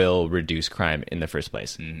will reduce crime in the first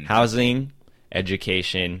place. Housing,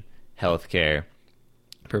 education, healthcare,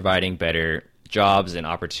 providing better jobs and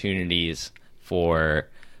opportunities for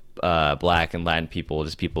Black and Latin people,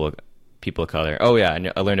 just people of color. Oh yeah,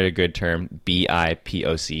 and I learned a good term,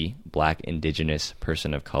 BIPOC, Black Indigenous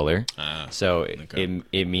Person of Color. So okay.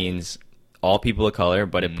 it means all people of color,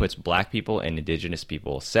 but it puts Black people and Indigenous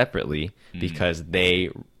people separately because they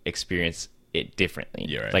experience it differently.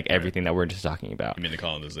 Yeah, right, like right. everything that we're just talking about. I mean the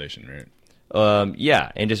colonization, right?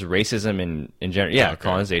 Yeah, and just racism in general. Yeah, Okay.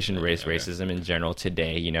 colonization, racism in general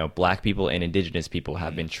today. You know, black people and indigenous people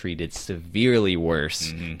have been treated severely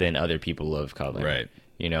worse than other people of color. Right.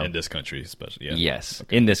 You know, In this country, especially. Yeah. yes,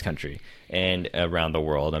 in this country and around the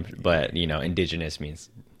world. But you know, indigenous means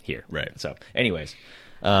here. Right. So, anyways,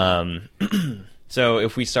 so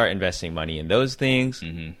if we start investing money in those things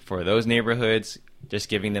for those neighborhoods, just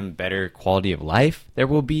giving them better quality of life, there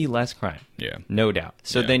will be less crime. Yeah. No doubt.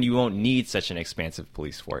 So Yeah. then you won't need such an expansive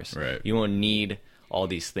police force. Right. You won't need all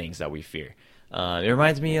these things that we fear. It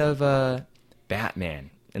reminds me of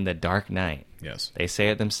Batman in The Dark Knight. Yes. They say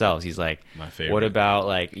it themselves. He's like, My favorite. what about,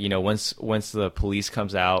 like, you know, once the police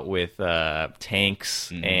comes out with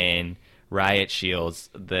tanks and riot shields,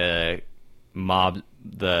 the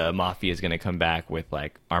mafia is going to come back with,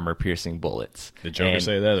 like, armor-piercing bullets. Did Joker And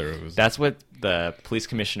say that, or was that's what the police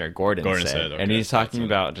commissioner Gordon said. okay. And he's talking That's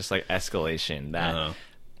about just, like, escalation, that Uh-huh.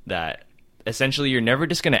 that essentially you're never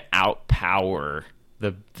just going to outpower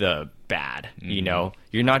the bad, you know?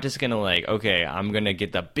 You're not just going to, like, okay, I'm going to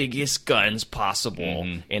get the biggest guns possible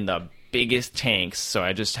and the biggest tanks, so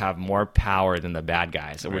I just have more power than the bad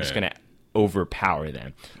guys. So we're just Right. going to overpower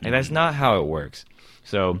them. And that's not how it works.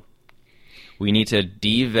 So we need to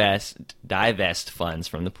divest funds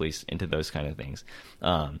from the police into those kind of things,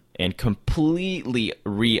 and completely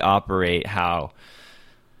reoperate how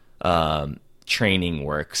training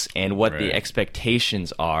works and what the Right.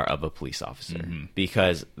 expectations are of a police officer.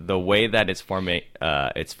 Because the way that it's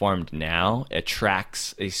formed now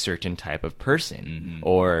attracts a certain type of person,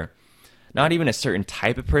 or not even a certain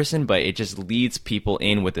type of person, but it just leads people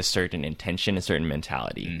in with a certain intention, a certain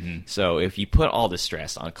mentality. So if you put all the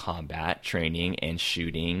stress on combat training and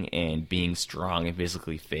shooting and being strong and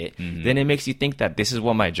physically fit, then it makes you think that this is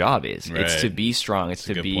what my job is. It's Right. to be strong. It's a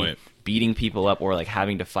to good be point. beating people up or like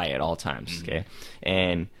having to fight at all times. Okay.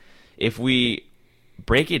 And if we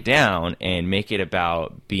break it down and make it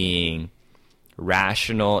about being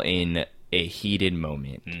rational in a heated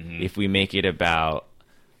moment, if we make it about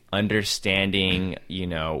understanding, you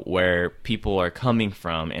know, where people are coming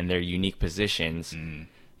from and their unique positions,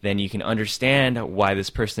 then you can understand why this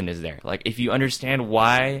person is there. Like, if you understand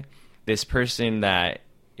why this person that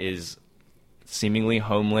is seemingly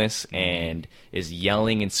homeless and is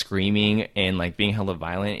yelling and screaming and like being hella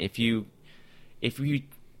violent, if you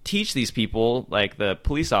teach these people, like the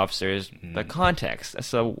police officers, the context,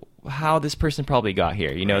 so how this person probably got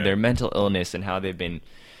here, you know, Right. their mental illness and how they've been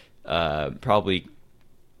probably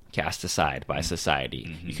cast aside by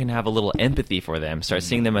society. You can have a little empathy for them, start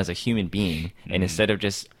seeing them as a human being, and instead of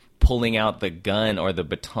just pulling out the gun or the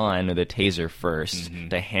baton or the taser first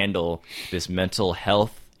to handle this mental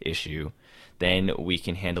health issue, then we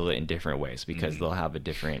can handle it in different ways, because they'll have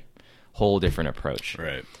a whole different approach.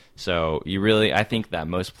 Right. So I think that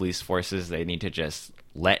most police forces, they need to just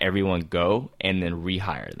let everyone go and then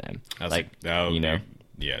rehire them. That would you know,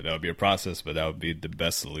 that would be a process, but that would be the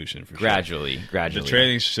best solution for gradually. sure. The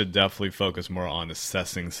training should definitely focus more on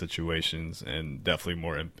assessing situations and definitely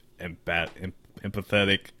more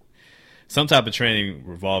empathetic. Some type of training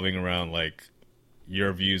revolving around like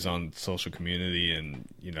your views on social community and,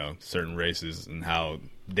 you know, certain races and how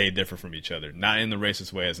they differ from each other. Not in the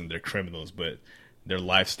racist way as in they're criminals, but their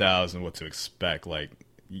lifestyles and what to expect. Like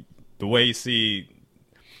the way I see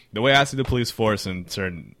the police force in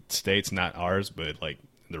certain states, not ours, but like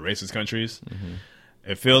the racist countries,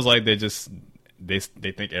 it feels like they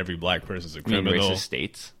think every black person is a I mean, criminal. racist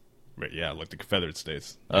states. Right, yeah, like the Confederate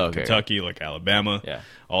states, Oh, like okay. Kentucky, like Alabama, Yeah.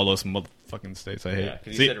 all those motherfucking states I hate. Yeah,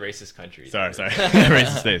 because See- you said racist countries. Sorry.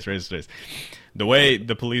 racist states. The way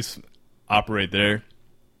the police operate there,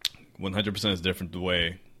 100% is different the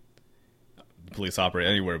way the police operate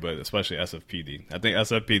anywhere, but especially SFPD. I think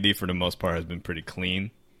SFPD for the most part has been pretty clean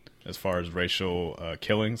as far as racial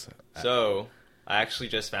killings. So I actually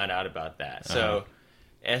just found out about that. So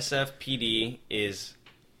SFPD is,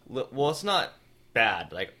 well, it's not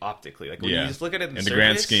bad, like optically, like when Yeah. you just look at it In the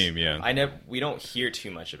grand surface, scheme, yeah. we don't hear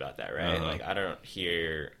too much about that, right? Uh-huh. Like I don't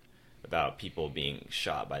hear about people being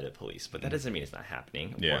shot by the police, but that doesn't mean it's not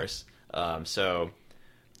happening, of Yeah. course. So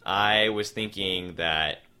I was thinking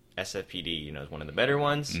that SFPD, you know, is one of the better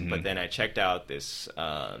ones, but then I checked out this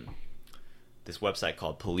this website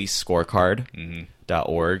called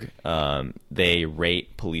policescorecard.org. They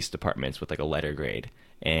rate police departments with like a letter grade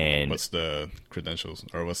and What's the credentials,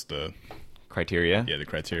 or what's the criteria. the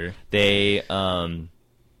criteria? They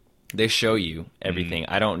show you everything.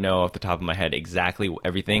 I don't know off the top of my head exactly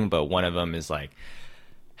everything, but one of them is like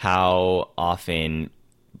how often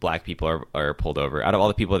black people are pulled over. Out of all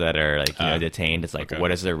the people that are like, you know, detained, it's like, okay.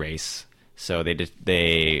 what is their race? So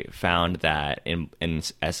they found that in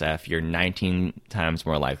SF you're 19 times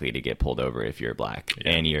more likely to get pulled over if you're black,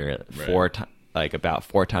 and you're about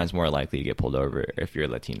 4 times more likely to get pulled over if you're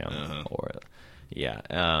Latino.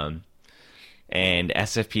 And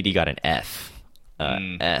SFPD got an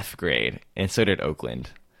F grade, and so did Oakland.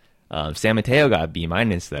 San Mateo got a B-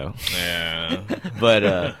 though. Yeah,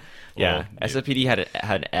 but SFPD had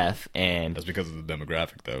an F, and that's because of the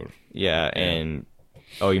demographic, though. Yeah, and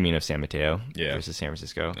you mean of San Mateo versus San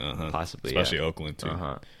Francisco, possibly, especially Oakland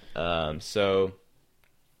too. So,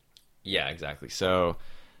 yeah, exactly. So,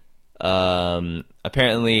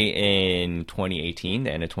 apparently in 2018,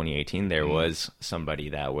 the end of 2018, there was somebody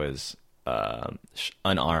that was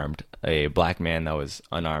unarmed, a black man that was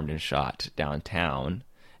unarmed and shot downtown,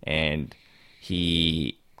 and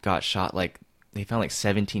he got shot they found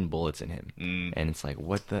 17 bullets in him, and it's like,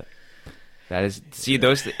 what the. That is, see,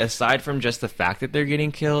 those, aside from just the fact that they're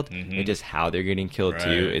getting killed, and just how they're getting killed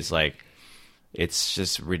too, is it's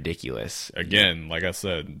just ridiculous. Again, like I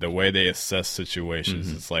said, the way they assess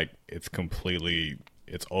situations, it's completely,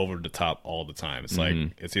 it's over the top all the time. It's like,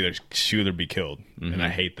 it's either shoot or be killed. And I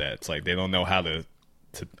hate that. It's like, they don't know how to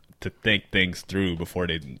think things through before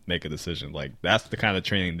they make a decision. Like, that's the kind of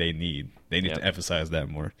training they need. They need to emphasize that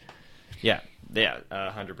more. Yeah. Yeah,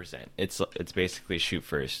 100%. It's basically shoot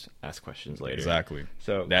first, ask questions later. Exactly.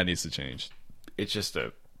 So that needs to change. It's just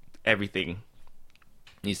everything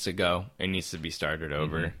needs to go. It needs to be started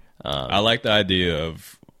over. I like the idea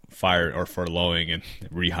of fire or furloughing and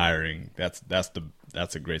rehiring.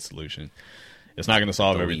 That's a great solution. It's not going to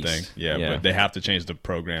solve everything. Yeah, but they have to change the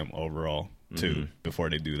program overall too before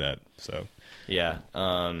they do that. So yeah,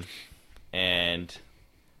 and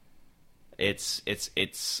it's.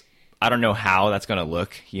 I don't know how that's going to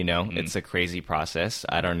look, It's a crazy process.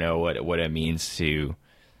 I don't know what it means to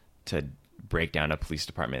break down a police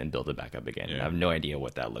department and build it back up again. Yeah. I have no idea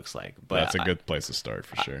what that looks like. But that's a good place to start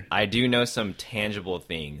for sure. I do know some tangible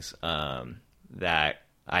things that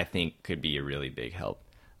I think could be a really big help.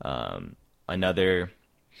 Another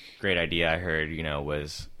great idea I heard,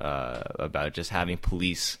 was about just having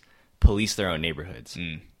police their own neighborhoods.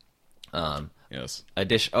 Yes.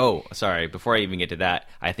 Before I even get to that,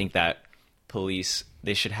 I think that police,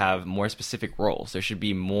 they should have more specific roles. There should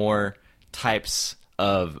be more types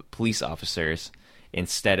of police officers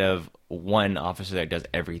instead of one officer that does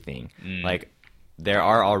everything. Like, there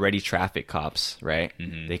are already traffic cops, right?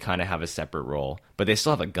 They kind of have a separate role, but they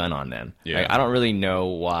still have a gun on them. Yeah. Like, I don't really know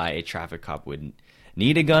why a traffic cop would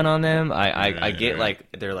need a gun on them. I get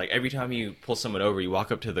they're like, every time you pull someone over, you walk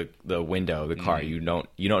up to the window of the car, you don't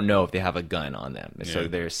know if they have a gun on them, so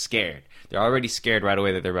they're scared. They're already scared right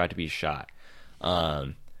away that they're about to be shot.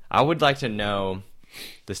 I would like to know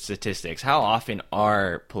the statistics. How often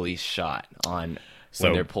are police shot when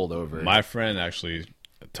they're pulled over? My friend actually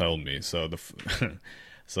told me. So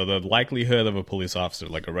the likelihood of a police officer,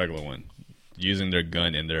 like a regular one, using their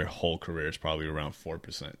gun in their whole career is probably around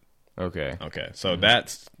 4%. Okay. So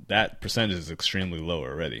that percentage is extremely low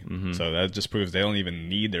already. So that just proves they don't even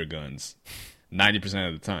need their guns 90%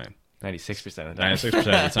 of the time. 96% of the time. 96% of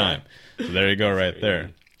the time. So there you go, right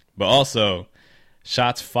there. But also,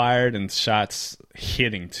 shots fired and shots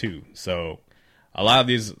hitting too. So a lot of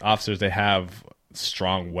these officers, they have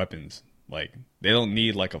strong weapons. Like, they don't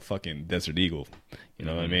need like a fucking Desert Eagle. You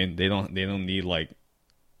know what I mean? They don't need like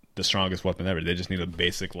the strongest weapon ever. They just need a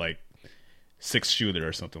basic like 6-shooter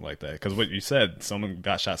or something like that. Because what you said, someone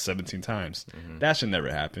got shot 17 times. That should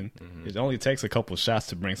never happen. It only takes a couple shots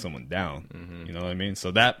to bring someone down. You know what I mean?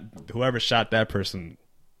 So that whoever shot that person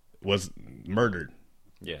was murdered.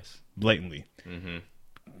 Yes. Blatantly.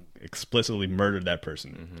 Explicitly murdered that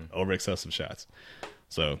person over excessive shots.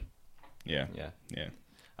 So, yeah.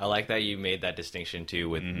 I like that you made that distinction too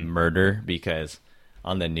with murder, because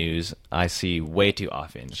on the news I see way too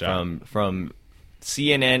often from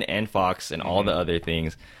CNN and Fox and all the other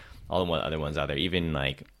things, all the other ones out there, even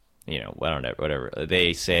like, I don't know, whatever,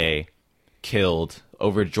 they say killed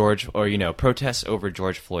over protests over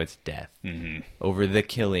George Floyd's death, over the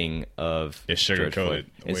killing of George Floyd,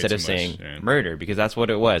 instead of saying murder, because that's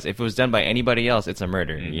what it was. If it was done by anybody else, it's a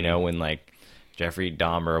murder. When like Jeffrey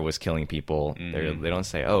Dahmer was killing people, they don't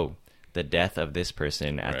say, the death of this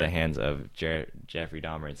person at the hands of Jeffrey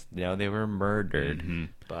Dahmer. They were murdered.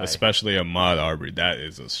 Especially Ahmaud Arbery. That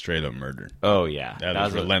is a straight up murder. Oh, yeah. That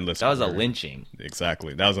was relentless. That was a lynching.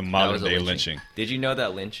 Exactly. That was a modern day lynching. Did you know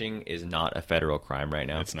that lynching is not a federal crime right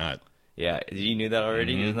now? It's not. Yeah. You knew that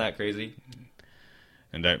already? Isn't that crazy?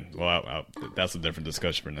 And that's a different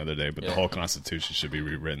discussion for another day, but the whole Constitution should be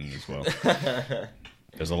rewritten as well.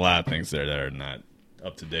 There's a lot of things there that are not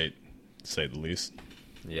up to date, to say the least.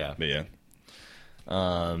 Yeah. But yeah.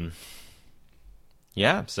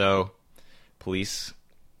 Yeah, so police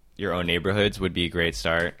your own neighborhoods would be a great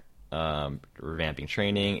start. Revamping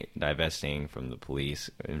training, divesting from the police,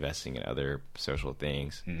 investing in other social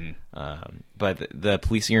things. But the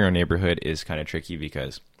policing your own neighborhood is kind of tricky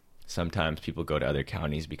because sometimes people go to other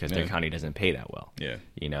counties because their county doesn't pay that well. Yeah.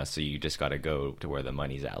 You know, so you just got to go to where the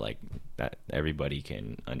money's at. Like that, everybody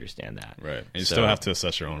can understand that. Right. And you still have to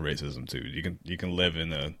assess your own racism too. You can live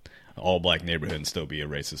in a all black neighborhood and still be a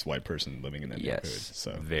racist white person living in that neighborhood.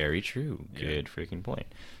 So very true. Good freaking point.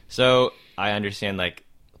 So I understand like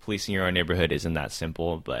policing your own neighborhood isn't that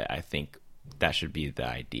simple, but I think that should be the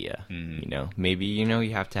idea. You know, maybe you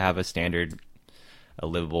have to have a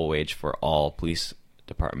livable wage for all police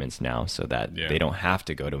departments now, so that they don't have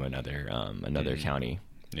to go to another county.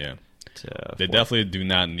 Yeah, they definitely do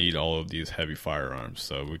not need all of these heavy firearms.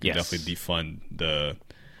 So we can definitely defund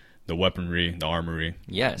the weaponry, the armory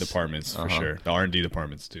departments for sure. The R&D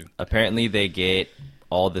departments too. Apparently, they get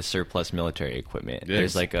all the surplus military equipment.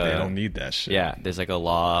 There's like they don't need that shit. Yeah, there's like a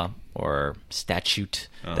law or statute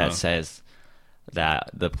that says that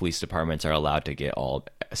the police departments are allowed to get all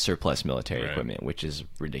surplus military equipment, which is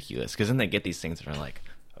ridiculous. Because then they get these things that are like,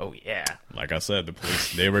 oh yeah. Like I said, the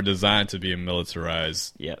police, they were designed to be a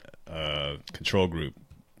militarized control group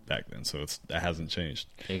back then, so that hasn't changed.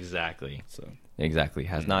 Exactly. Exactly,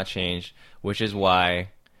 has not changed, which is why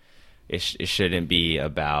it shouldn't be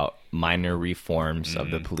about minor reforms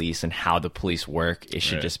of the police and how the police work. It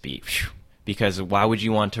should just be, because why would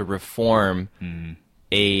you want to reform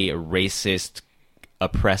a racist,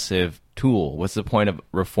 oppressive tool? What's the point of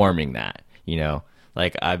reforming that? You know,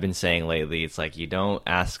 like I've been saying lately, it's like you don't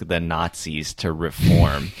ask the Nazis to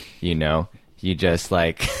reform, you know, you just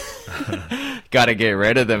like got to get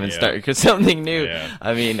rid of them and start something new. Yeah.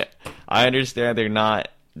 I mean, I understand they're not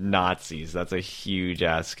Nazis. That's a huge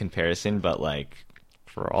ass comparison, but like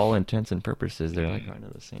for all intents and purposes, they're like kind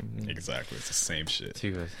of the same thing. Exactly, it's the same shit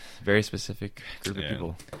to a very specific group of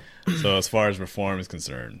people. So as far as reform is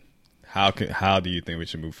concerned, how do you think we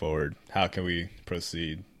should move forward? How can we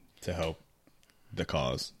proceed to help the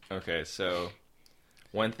cause? Okay, so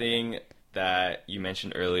one thing that you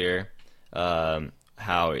mentioned earlier,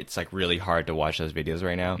 how it's like really hard to watch those videos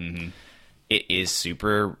right now. It is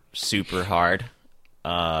super, super hard.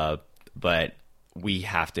 But we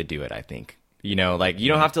have to do it, I think. You know, like you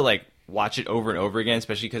don't have to like watch it over and over again,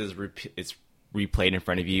 especially because it's replayed in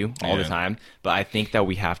front of you all the time. But I think that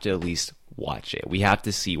we have to at least watch it. We have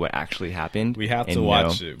to see what actually happened. We have to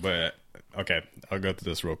watch it. But okay, I'll go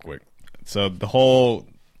through this real quick. So the whole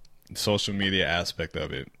social media aspect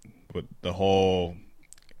of it, with the whole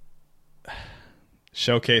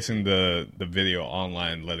showcasing the video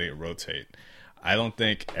online, letting it rotate. I don't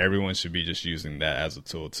think everyone should be just using that as a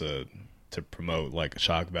tool to promote like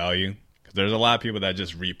shock value. Because there's a lot of people that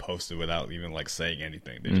just repost it without even like saying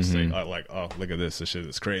anything. They just say like, "Oh, look at this! This shit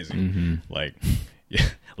is crazy." Like,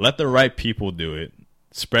 let the right people do it.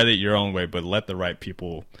 Spread it your own way, but let the right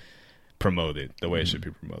people promote it the way it should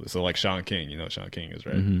be promoted. So like Sean King, you know what Sean King is,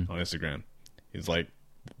 right? On Instagram, he's like,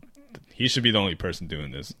 he should be the only person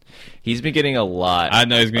doing this. He's been getting a lot. I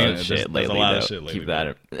know he's getting shit there's lately. A lot of shit lately. Keep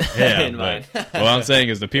that in mind. What I'm saying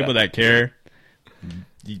is the people that care,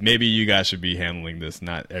 maybe you guys should be handling this,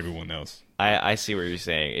 not everyone else. I see what you're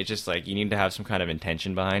saying. It's just like you need to have some kind of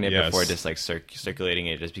intention behind it before just like circulating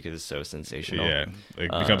it just because it's so sensational. Yeah,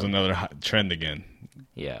 it becomes another trend again.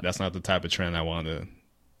 Yeah, that's not the type of trend I want to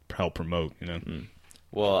help promote. You know.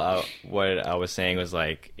 Well, what I was saying was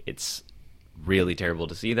like it's really terrible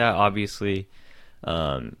to see that, obviously,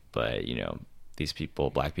 but you know, these people,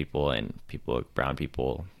 black people and people, brown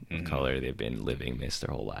people of color, they've been living this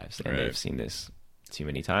their whole lives, and they've seen this too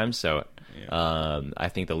many times. So I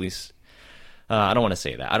think the least I don't want to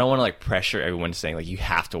say that. I don't want to like pressure everyone saying like you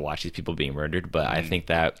have to watch these people being murdered, but I think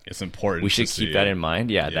that it's important. We should keep that in mind.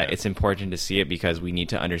 That it's important to see it because we need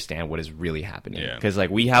to understand what is really happening. Because like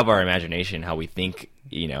we have our imagination, how we think,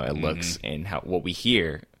 you know, it looks, and what we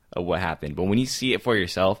hear of what happened. But when you see it for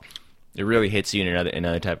yourself, it really hits you in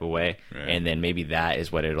another type of way. And then maybe that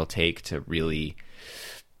is what it'll take to really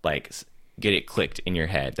like get it clicked in your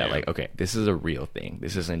head that like, okay, this is a real thing.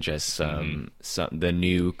 This isn't just some the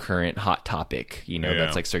new current hot topic, you know,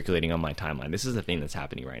 that's like circulating on my timeline. This is the thing that's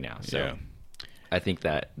happening right now. So I think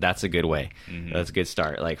that's a good way. That's a good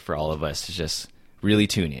start, like for all of us to just really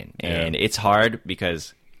tune in. And it's hard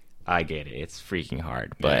because I get it. It's freaking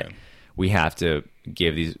hard, but we have to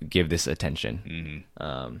give this attention.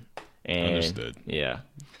 And understood.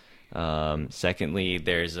 Secondly,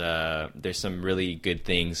 there's some really good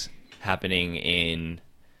things happening in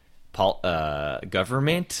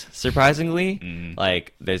government, surprisingly.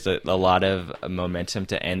 Like, there's a lot of momentum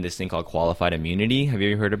to end this thing called qualified immunity. Have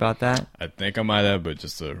you ever heard about that? I think I might have, but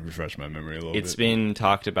just to refresh my memory a little bit. It's been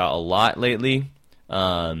talked about a lot lately.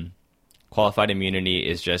 Qualified immunity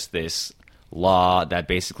is just this law that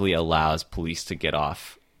basically allows police to get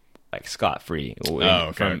off like scot-free.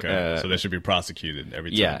 Okay. So they should be prosecuted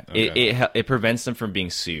every time. Yeah, Okay. it prevents them from being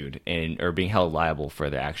sued or being held liable for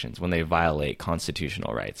their actions when they violate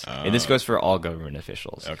constitutional rights. And this goes for all government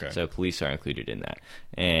officials. Okay. So police are included in that.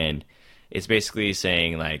 And it's basically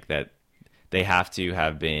saying like that they have to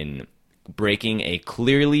have been breaking a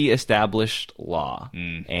clearly established law,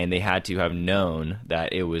 and they had to have known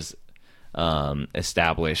that it was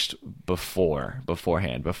established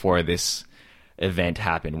beforehand, before this event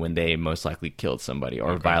happened, when they most likely killed somebody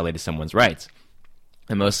or violated someone's rights.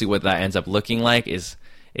 And mostly what that ends up looking like is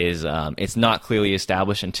it's not clearly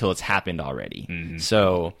established until it's happened already.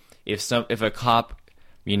 So if a cop,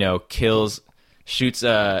 shoots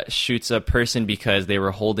a person because they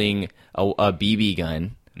were holding a BB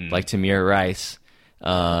gun, like Tamir Rice,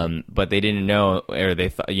 but they didn't know, or they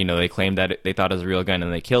thought, they claimed that they thought it was a real gun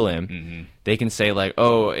and they kill him. They can say like,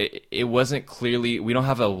 oh, it wasn't clearly, we don't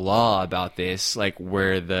have a law about this, like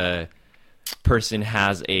where the person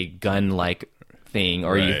has a gun-like thing,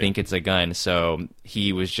 or you think it's a gun, so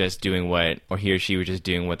he was just doing he or she was just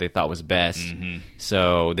doing what they thought was best.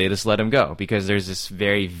 So they just let him go because there's this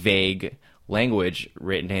very vague language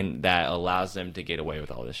written in that allows them to get away with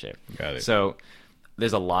all this shit. Got it. So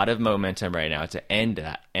there's a lot of momentum right now to end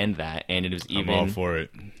that, and it was even, I'm all for it.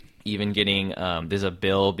 Even getting there's a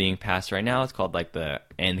bill being passed right now. It's called like the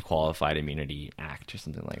End Qualified Immunity Act or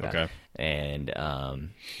something like that. Okay.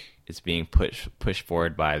 And it's being pushed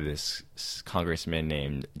forward by this congressman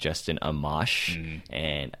named Justin Amash,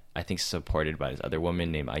 and I think supported by this other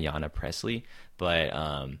woman named Ayanna Pressley.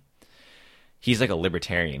 But he's like a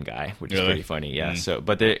libertarian guy, which is pretty funny. Yeah. So,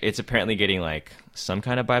 but it's apparently getting like some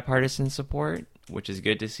kind of bipartisan support, which is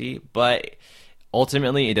good to see. But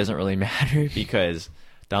ultimately, it doesn't really matter because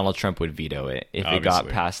Donald Trump would veto it if it got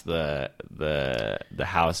past the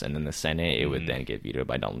House and then the Senate. It would then get vetoed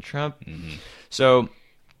by Donald Trump. So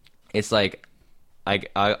it's like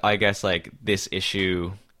I guess like this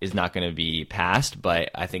issue is not going to be passed, but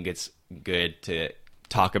I think it's good to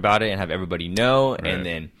talk about it and have everybody know, and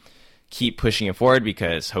then keep pushing it forward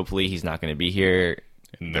because hopefully he's not going to be here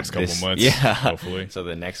in the next couple months. Yeah, hopefully. So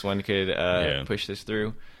the next one could push this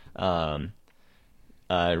through.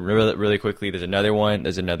 Really quickly, there's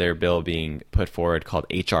another bill being put forward called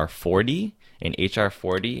HR 40, and HR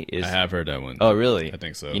 40 is... I have heard that one. Oh, really? I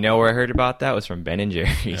think so. You know where I heard about that? Was from Ben and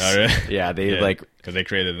Jerry's. Oh, really? Yeah, because they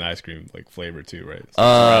created an ice cream like flavor too, right?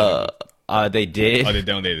 They did. Oh, they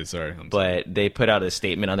donated. Sorry, but they put out a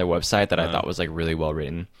statement on their website that I thought was like really well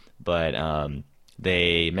written. But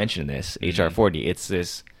they mentioned this HR 40. It's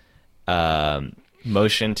this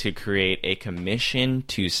motion to create a commission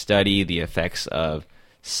to study the effects of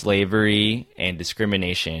slavery and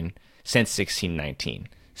discrimination since 1619.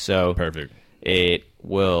 So perfect. It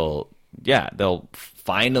will, they'll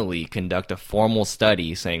finally conduct a formal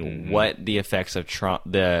study saying what the effects of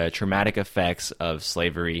the traumatic effects of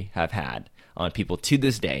slavery have had on people to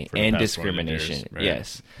this day, and discrimination. Years, right?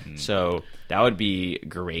 Yes. So that would be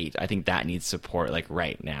great. I think that needs support like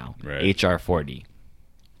right now. Right. HR 40.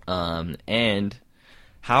 And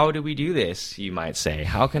how do we do this, you might say?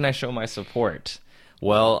 How can I show my support?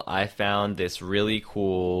 Well, I found this really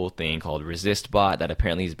cool thing called ResistBot that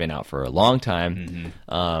apparently has been out for a long time.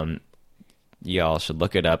 Y'all should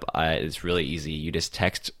look it up. It's really easy. You just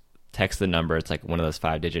text the number. It's like one of those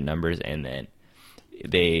 5-digit numbers, and then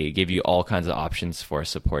they give you all kinds of options for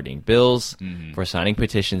supporting bills, for signing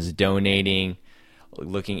petitions, donating,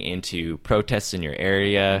 looking into protests in your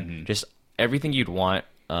area, just everything you'd want.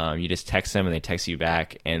 You just text them, and they text you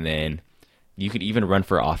back, and then you could even run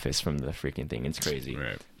for office from the freaking thing. It's crazy.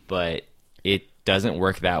 Right. But it doesn't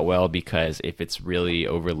work that well because if it's really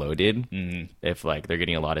overloaded, if like they're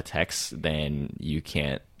getting a lot of texts, then you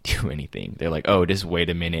can't do anything. They're like, oh, just wait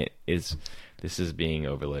a minute. This is being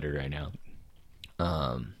overloaded right now.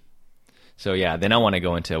 So yeah, then I want to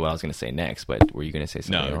go into what I was going to say next, but were you going to say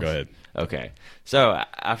something else? No, go ahead. Okay. So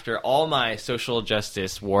after all my social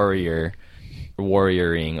justice warrioring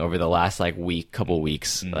over the last like couple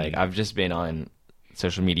weeks, like I've just been on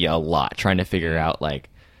social media a lot trying to figure out like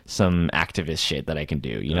some activist shit that I can do.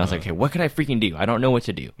 You know, it's like, okay, what could I freaking do? I don't know what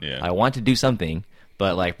to do. Yeah. I want to do something,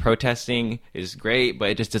 but like protesting is great, but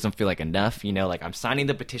it just doesn't feel like enough. You know, like I'm signing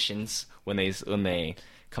the petitions when they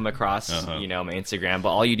come across, my Instagram. But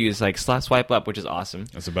all you do is like swipe up, which is awesome.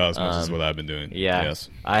 That's about as much as what I've been doing. Yeah, Yes.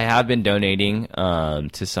 I have been donating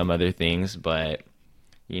to some other things, but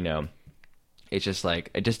it's just like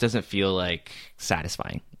it just doesn't feel like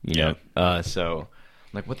satisfying. So I'm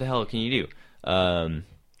like, what the hell can you do?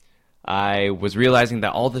 I was realizing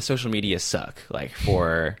that all the social media suck. Like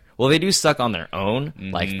they do suck on their own.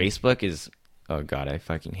 Mm-hmm. Like Facebook is, oh god, I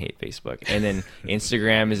fucking hate Facebook. And then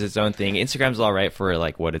Instagram is its own thing. Instagram's all right for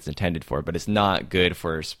like what it's intended for, but it's not good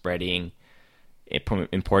for spreading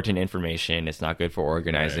important information. It's not good for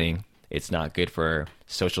organizing. Right. It's not good for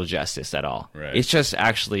social justice at all. Right. It's just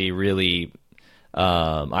actually really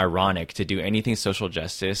ironic to do anything social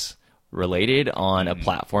justice related on a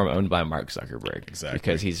platform owned by Mark Zuckerberg. Exactly.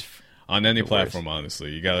 Because he's on any platform,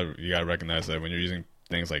 honestly. You gotta recognize that when you're using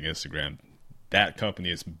things like Instagram, that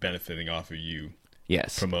company is benefiting off of you.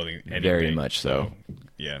 Yes. Promoting anything. Very much so.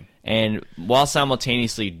 Yeah. And while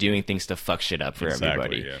simultaneously doing things to fuck shit up for Exactly,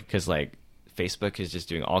 everybody. Because like Facebook is just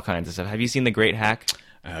doing all kinds of stuff. Have you seen The Great Hack?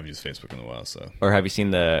 I have used Facebook in a while, so. Or have you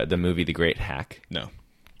seen the movie The Great Hack? No.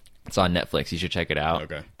 It's on Netflix. You should check it out.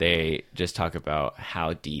 Okay. They just talk about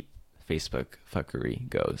how deep Facebook fuckery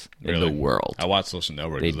goes in Really? the world. I watched Social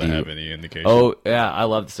Network. Does that have any indication? Oh, yeah. I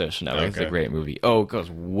love The Social Network. It's Okay. a great movie. Oh, it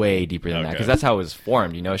goes way deeper than that because that's how it was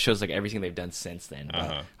formed. It shows like everything they've done since then.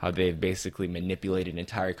 How they've basically manipulated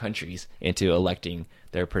entire countries into electing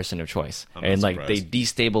their person of choice. And like they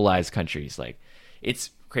destabilize countries. Like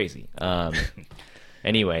it's crazy.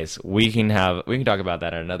 Anyways, we can talk about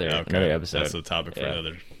that in another episode. That's a topic for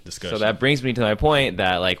another discussion. So that brings me to my point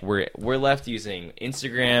that like we're left using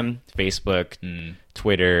Instagram, Facebook,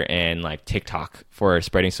 Twitter, and like TikTok for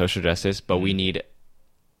spreading social justice, but we need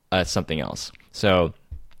something else. So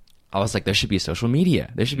I was like, there should be a social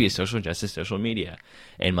media. There should be a social justice social media.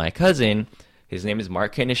 And my cousin, his name is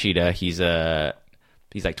Mark Kaneshita. He's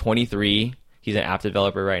like 23. He's an app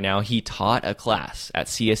developer right now. He taught a class at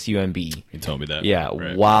CSUMB. He told me that. Yeah,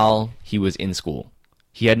 right. While he was in school.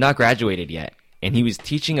 He had not graduated yet, and he was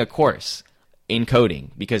teaching a course in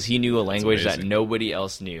coding because he knew a language that nobody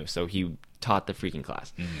else knew. So he taught the freaking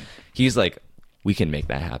class. Mm-hmm. He's like, we can make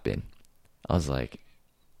that happen. I was like,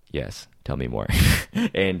 yes, tell me more.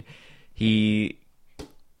 And he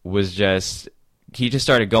just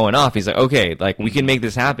started going off. He's like, okay, like we can make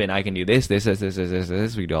this happen. I can do this. We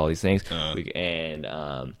can do all these things.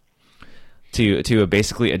 To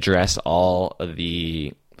basically address all of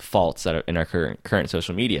the faults that are in our current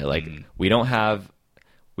social media. Like we don't have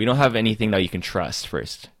anything that you can trust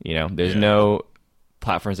first. There's no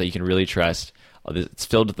platforms that you can really trust. It's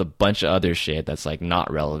filled with a bunch of other shit that's like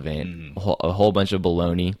not relevant. A whole bunch of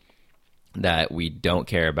baloney that we don't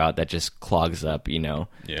care about that just clogs up,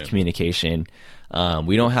 communication.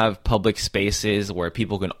 We don't have public spaces where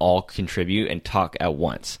people can all contribute and talk at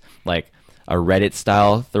once, like a Reddit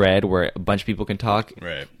style thread where a bunch of people can talk,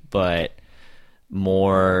 right? But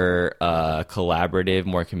more collaborative,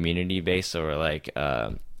 more community based, or like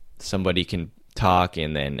somebody can talk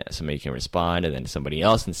and then somebody can respond and then somebody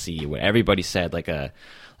else and see what everybody said, like a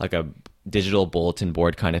digital bulletin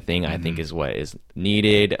board kind of thing. I think is what is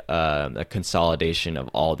needed. A consolidation of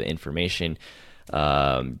all the information,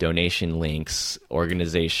 donation links,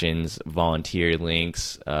 organizations, volunteer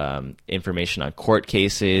links, information on court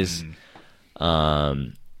cases,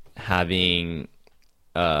 having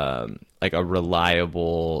like a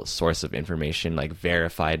reliable source of information, like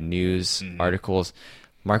verified news articles.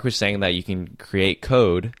 Mark was saying that you can create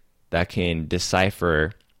code that can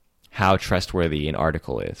decipher how trustworthy an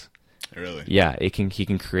article is. Really? Yeah, he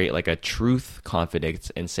can create like a truth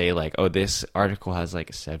confidence and say like, oh, this article has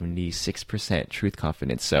like 76% truth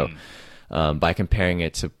confidence. So by comparing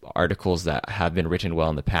it to articles that have been written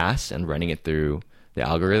well in the past and running it through the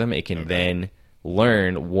algorithm, it can then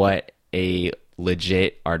learn what a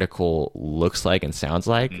legit article looks like and sounds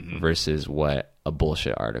like versus what a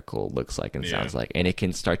bullshit article looks like and sounds like. And it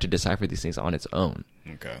can start to decipher these things on its own.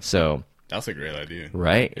 Okay. So that's a great idea.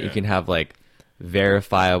 Right? Yeah. You can have like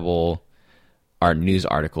verifiable news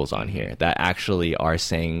articles on here that actually are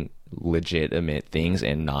saying legitimate things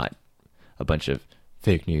and not a bunch of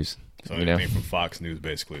fake news. So anything from Fox News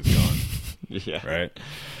basically is gone. Yeah. Right?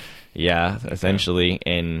 Yeah, essentially,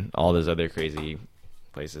 and all those other crazy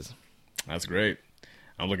places. That's great.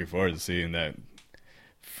 I'm looking forward to seeing that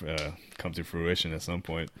come to fruition at some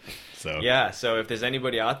point. So yeah, so if there's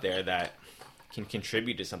anybody out there that can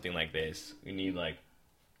contribute to something like this, we need like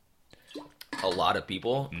a lot of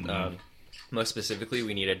people. Most specifically,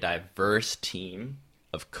 we need a diverse team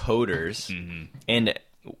of coders and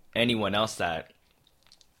anyone else that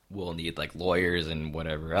we'll need like lawyers and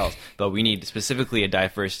whatever else. But we need specifically a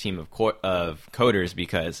diverse team of coders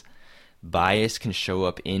because bias can show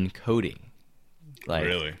up in coding. Like,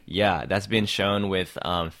 really? Yeah, that's been shown with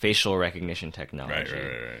facial recognition technology.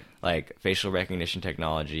 Right. Like facial recognition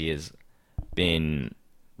technology has been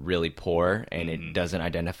really poor, and it doesn't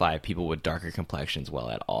identify people with darker complexions well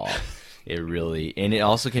at all. And it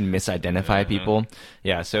also can misidentify people.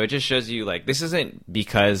 Yeah, so it just shows you, like, this isn't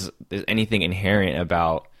because there's anything inherent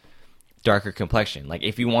about darker complexion. Like,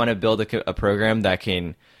 if you want to build a program that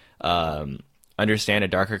can understand a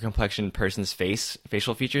darker complexion person's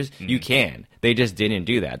facial features, you can. They just didn't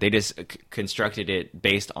do that. They just constructed it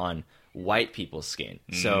based on white people's skin.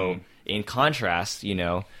 So, in contrast,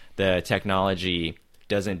 the technology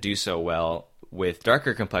doesn't do so well with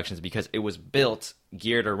darker complexions because it was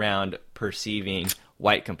geared around perceiving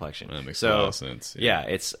white complexion. That makes a lot of sense. Yeah,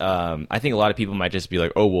 it's. I think a lot of people might just be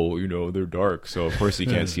like, "Oh, well, they're dark, so of course you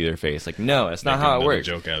can't see their face." Like, no, that's not how it works.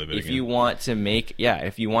 Joke out of it if you want to make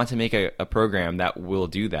a program that will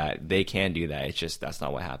do that, they can do that. It's just that's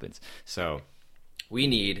not what happens. So, we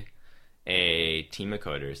need a team of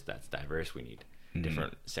coders that's diverse. We need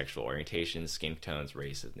different sexual orientations, skin tones,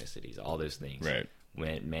 race, ethnicities, all those things. Right.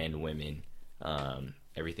 Men, women,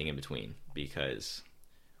 everything in between, because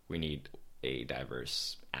we need a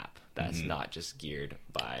diverse app that's not just geared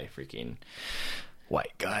by freaking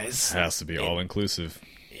white guys. It has to be all inclusive.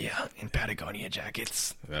 Yeah, in Patagonia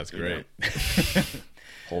jackets. That's great.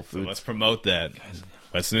 Whole Foods. So let's promote that.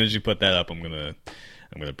 As soon as you put that up, I'm gonna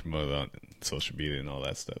promote it on social media and all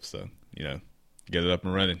that stuff. So get it up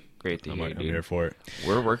and running. Great to hear, dude. I'm here for it.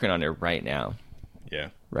 We're working on it right now. Yeah.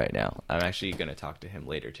 Right now. I'm actually going to talk to him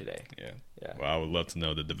later today. Yeah. Yeah. Well, I would love to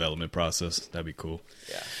know the development process. That'd be cool.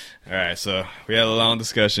 Yeah. All right. So we had a long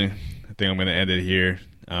discussion. I think I'm going to end it here.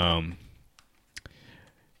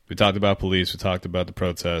 We talked about police. We talked about the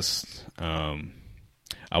protests.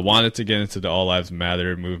 I wanted to get into the All Lives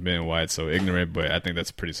Matter movement and why it's so ignorant, but I think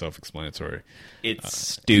that's pretty self-explanatory. It's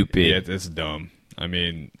stupid. Yeah, it's dumb. I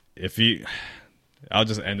mean, I'll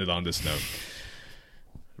just end it on this note.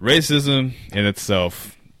 Racism in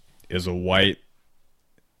itself is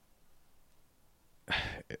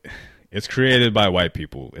it's created by white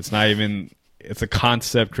people. It's a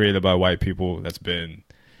concept created by white people that's been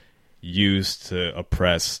used to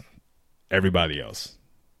oppress everybody else,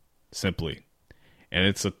 simply. And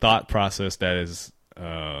it's a thought process that is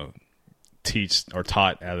taught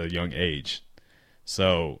at a young age.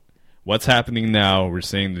 So what's happening now, we're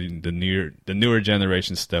seeing the newer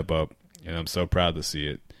generation step up, and I'm so proud to see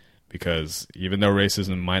it, because even though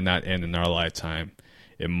racism might not end in our lifetime,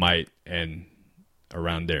 it might end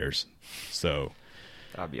around theirs. So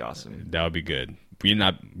that'd be awesome. That would be good. We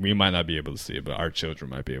might not be able to see it, but our children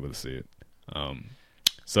might be able to see it.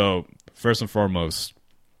 So first and foremost,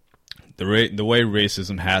 the way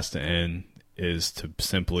racism has to end is to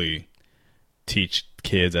simply teach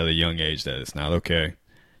kids at a young age that it's not okay.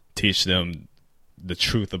 Teach them the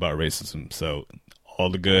truth about racism. So all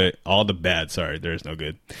the bad, sorry, there's no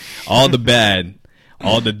good. All the bad,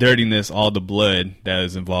 all the dirtiness, all the blood that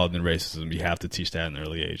is involved in racism, you have to teach that at an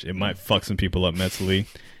early age. It might fuck some people up mentally,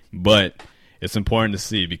 but it's important to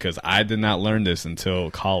see, because I did not learn this until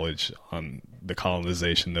college on the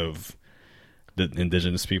colonization of the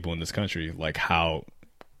indigenous people in this country, like how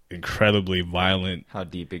incredibly violent, how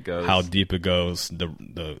deep it goes,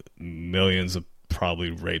 the millions of probably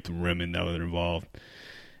raped women that were involved.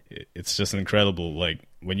 It's just incredible. Like,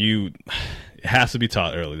 it has to be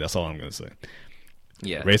taught early. That's all I'm going to say.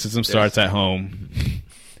 Yeah, racism starts at home,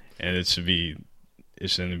 and it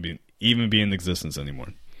shouldn't even be in existence anymore.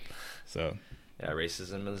 So yeah,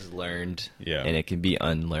 racism is learned, yeah, and it can be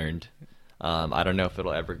unlearned. I don't know if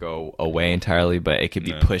it'll ever go away entirely, but it could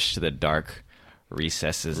be pushed to the dark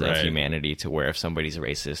recesses of humanity, to where if somebody's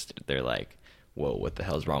racist, they're like, whoa, what the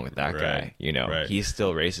hell's wrong with that guy? He's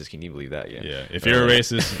still racist. Can you believe that? Yeah. If you're a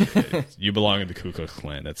racist, you belong in the Ku Klux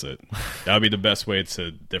Klan. That's it. That would be the best way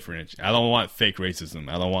to differentiate. I don't want fake racism.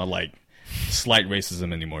 I don't want slight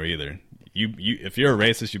racism anymore either. If you're a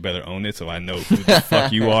racist, you better own it, so I know who the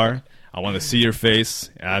fuck you are. I want to see your face,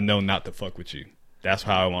 and I know not to fuck with you. That's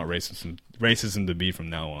how I want racism to be from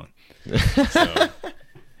now on. So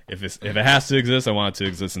if it has to exist, I want it to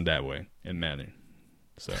exist in that way and manner.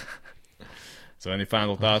 So any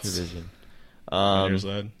final thoughts on your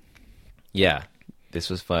side? Yeah, this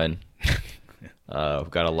was fun.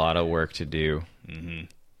 We've got a lot of work to do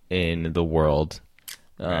in the world.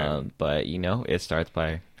 But, it starts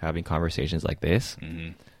by having conversations like this.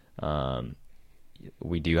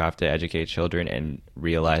 we do have to educate children and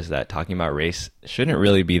realize that talking about race shouldn't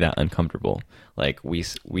really be that uncomfortable. Like we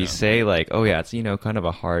say like, oh yeah, it's, you know, kind of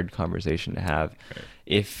a hard conversation to have. Right.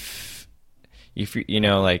 If you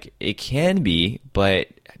know, like it can be, but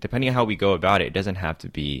depending on how we go about it, it doesn't have to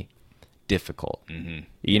be difficult. Mm-hmm.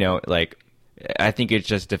 You know, like I think it's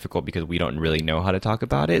just difficult because we don't really know how to talk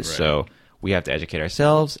about it. Right. So we have to educate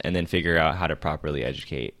ourselves and then figure out how to properly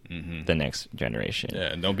educate the next generation.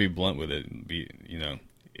 Yeah, and don't be blunt with it. Be, you know,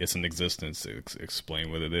 it's an existence.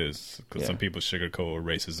 Explain what it is. Because some people sugarcoat what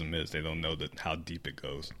racism is. They don't know how deep it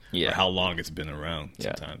goes. Yeah. Or how long it's been around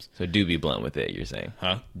sometimes. So do be blunt with it, you're saying.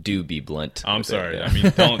 Huh? Do be blunt. I'm sorry. I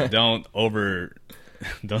mean, don't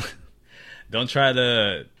try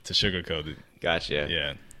to sugarcoat it. Gotcha.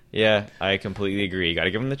 Yeah. Yeah, I completely agree. Got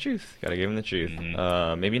to give them the truth.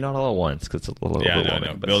 Maybe not all at once because it's a little overwhelming.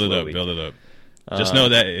 No. Build it up. Just know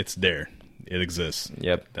that it's there. It exists.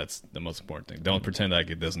 Yep. That's the most important thing. Don't pretend like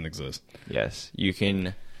it doesn't exist. Yes. You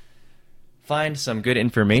can find some good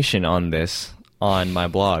information on this on my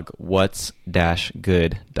blog,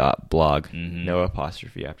 what's-good.blog. No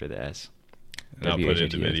apostrophe after the S. And I'll put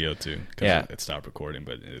it in the video too. Because it stopped recording.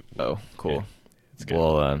 But cool. Yeah, it's good.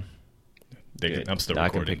 Well, I'm still now recording I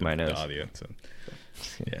can pick my nose. The audio. So.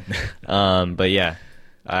 Yeah. But yeah,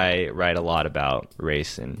 I write a lot about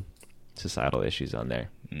race and societal issues on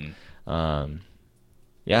there.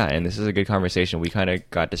 Yeah, and this is a good conversation. We kind of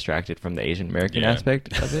got distracted from the Asian American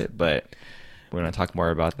aspect of it, but we're going to talk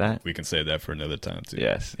more about that. We can save that for another time too.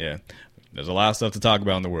 Yes. Yeah. There's a lot of stuff to talk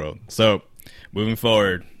about in the world. So, moving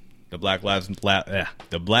forward, the Black Lives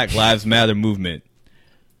Matter movement.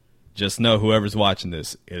 Just know, whoever's watching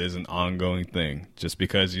this, it is an ongoing thing. Just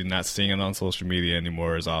because you're not seeing it on social media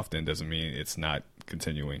anymore as often doesn't mean it's not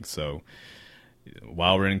continuing. So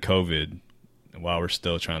while we're in COVID, while we're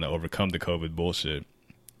still trying to overcome the COVID bullshit,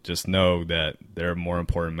 just know that there are more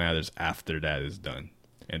important matters after that is done.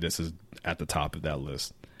 And this is at the top of that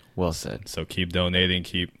list. Well said. So keep donating,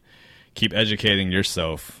 keep educating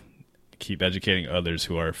yourself, keep educating others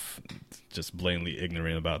who are just blatantly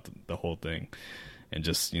ignorant about the whole thing. And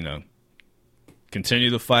just, you know,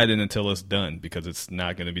 continue to fight it until it's done, because it's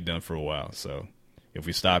not going to be done for a while. So if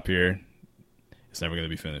we stop here, it's never going to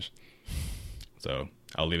be finished. So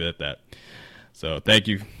I'll leave it at that. So thank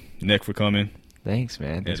you, Nick, for coming. Thanks,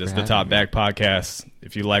 man. Thanks this is the Top Back Podcast.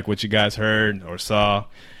 If you like what you guys heard or saw,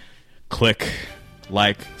 click,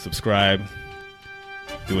 like, subscribe.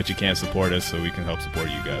 Do what you can, support us so we can help support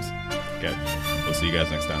you guys. Okay. We'll see you guys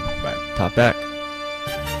next time. Bye. Top Back.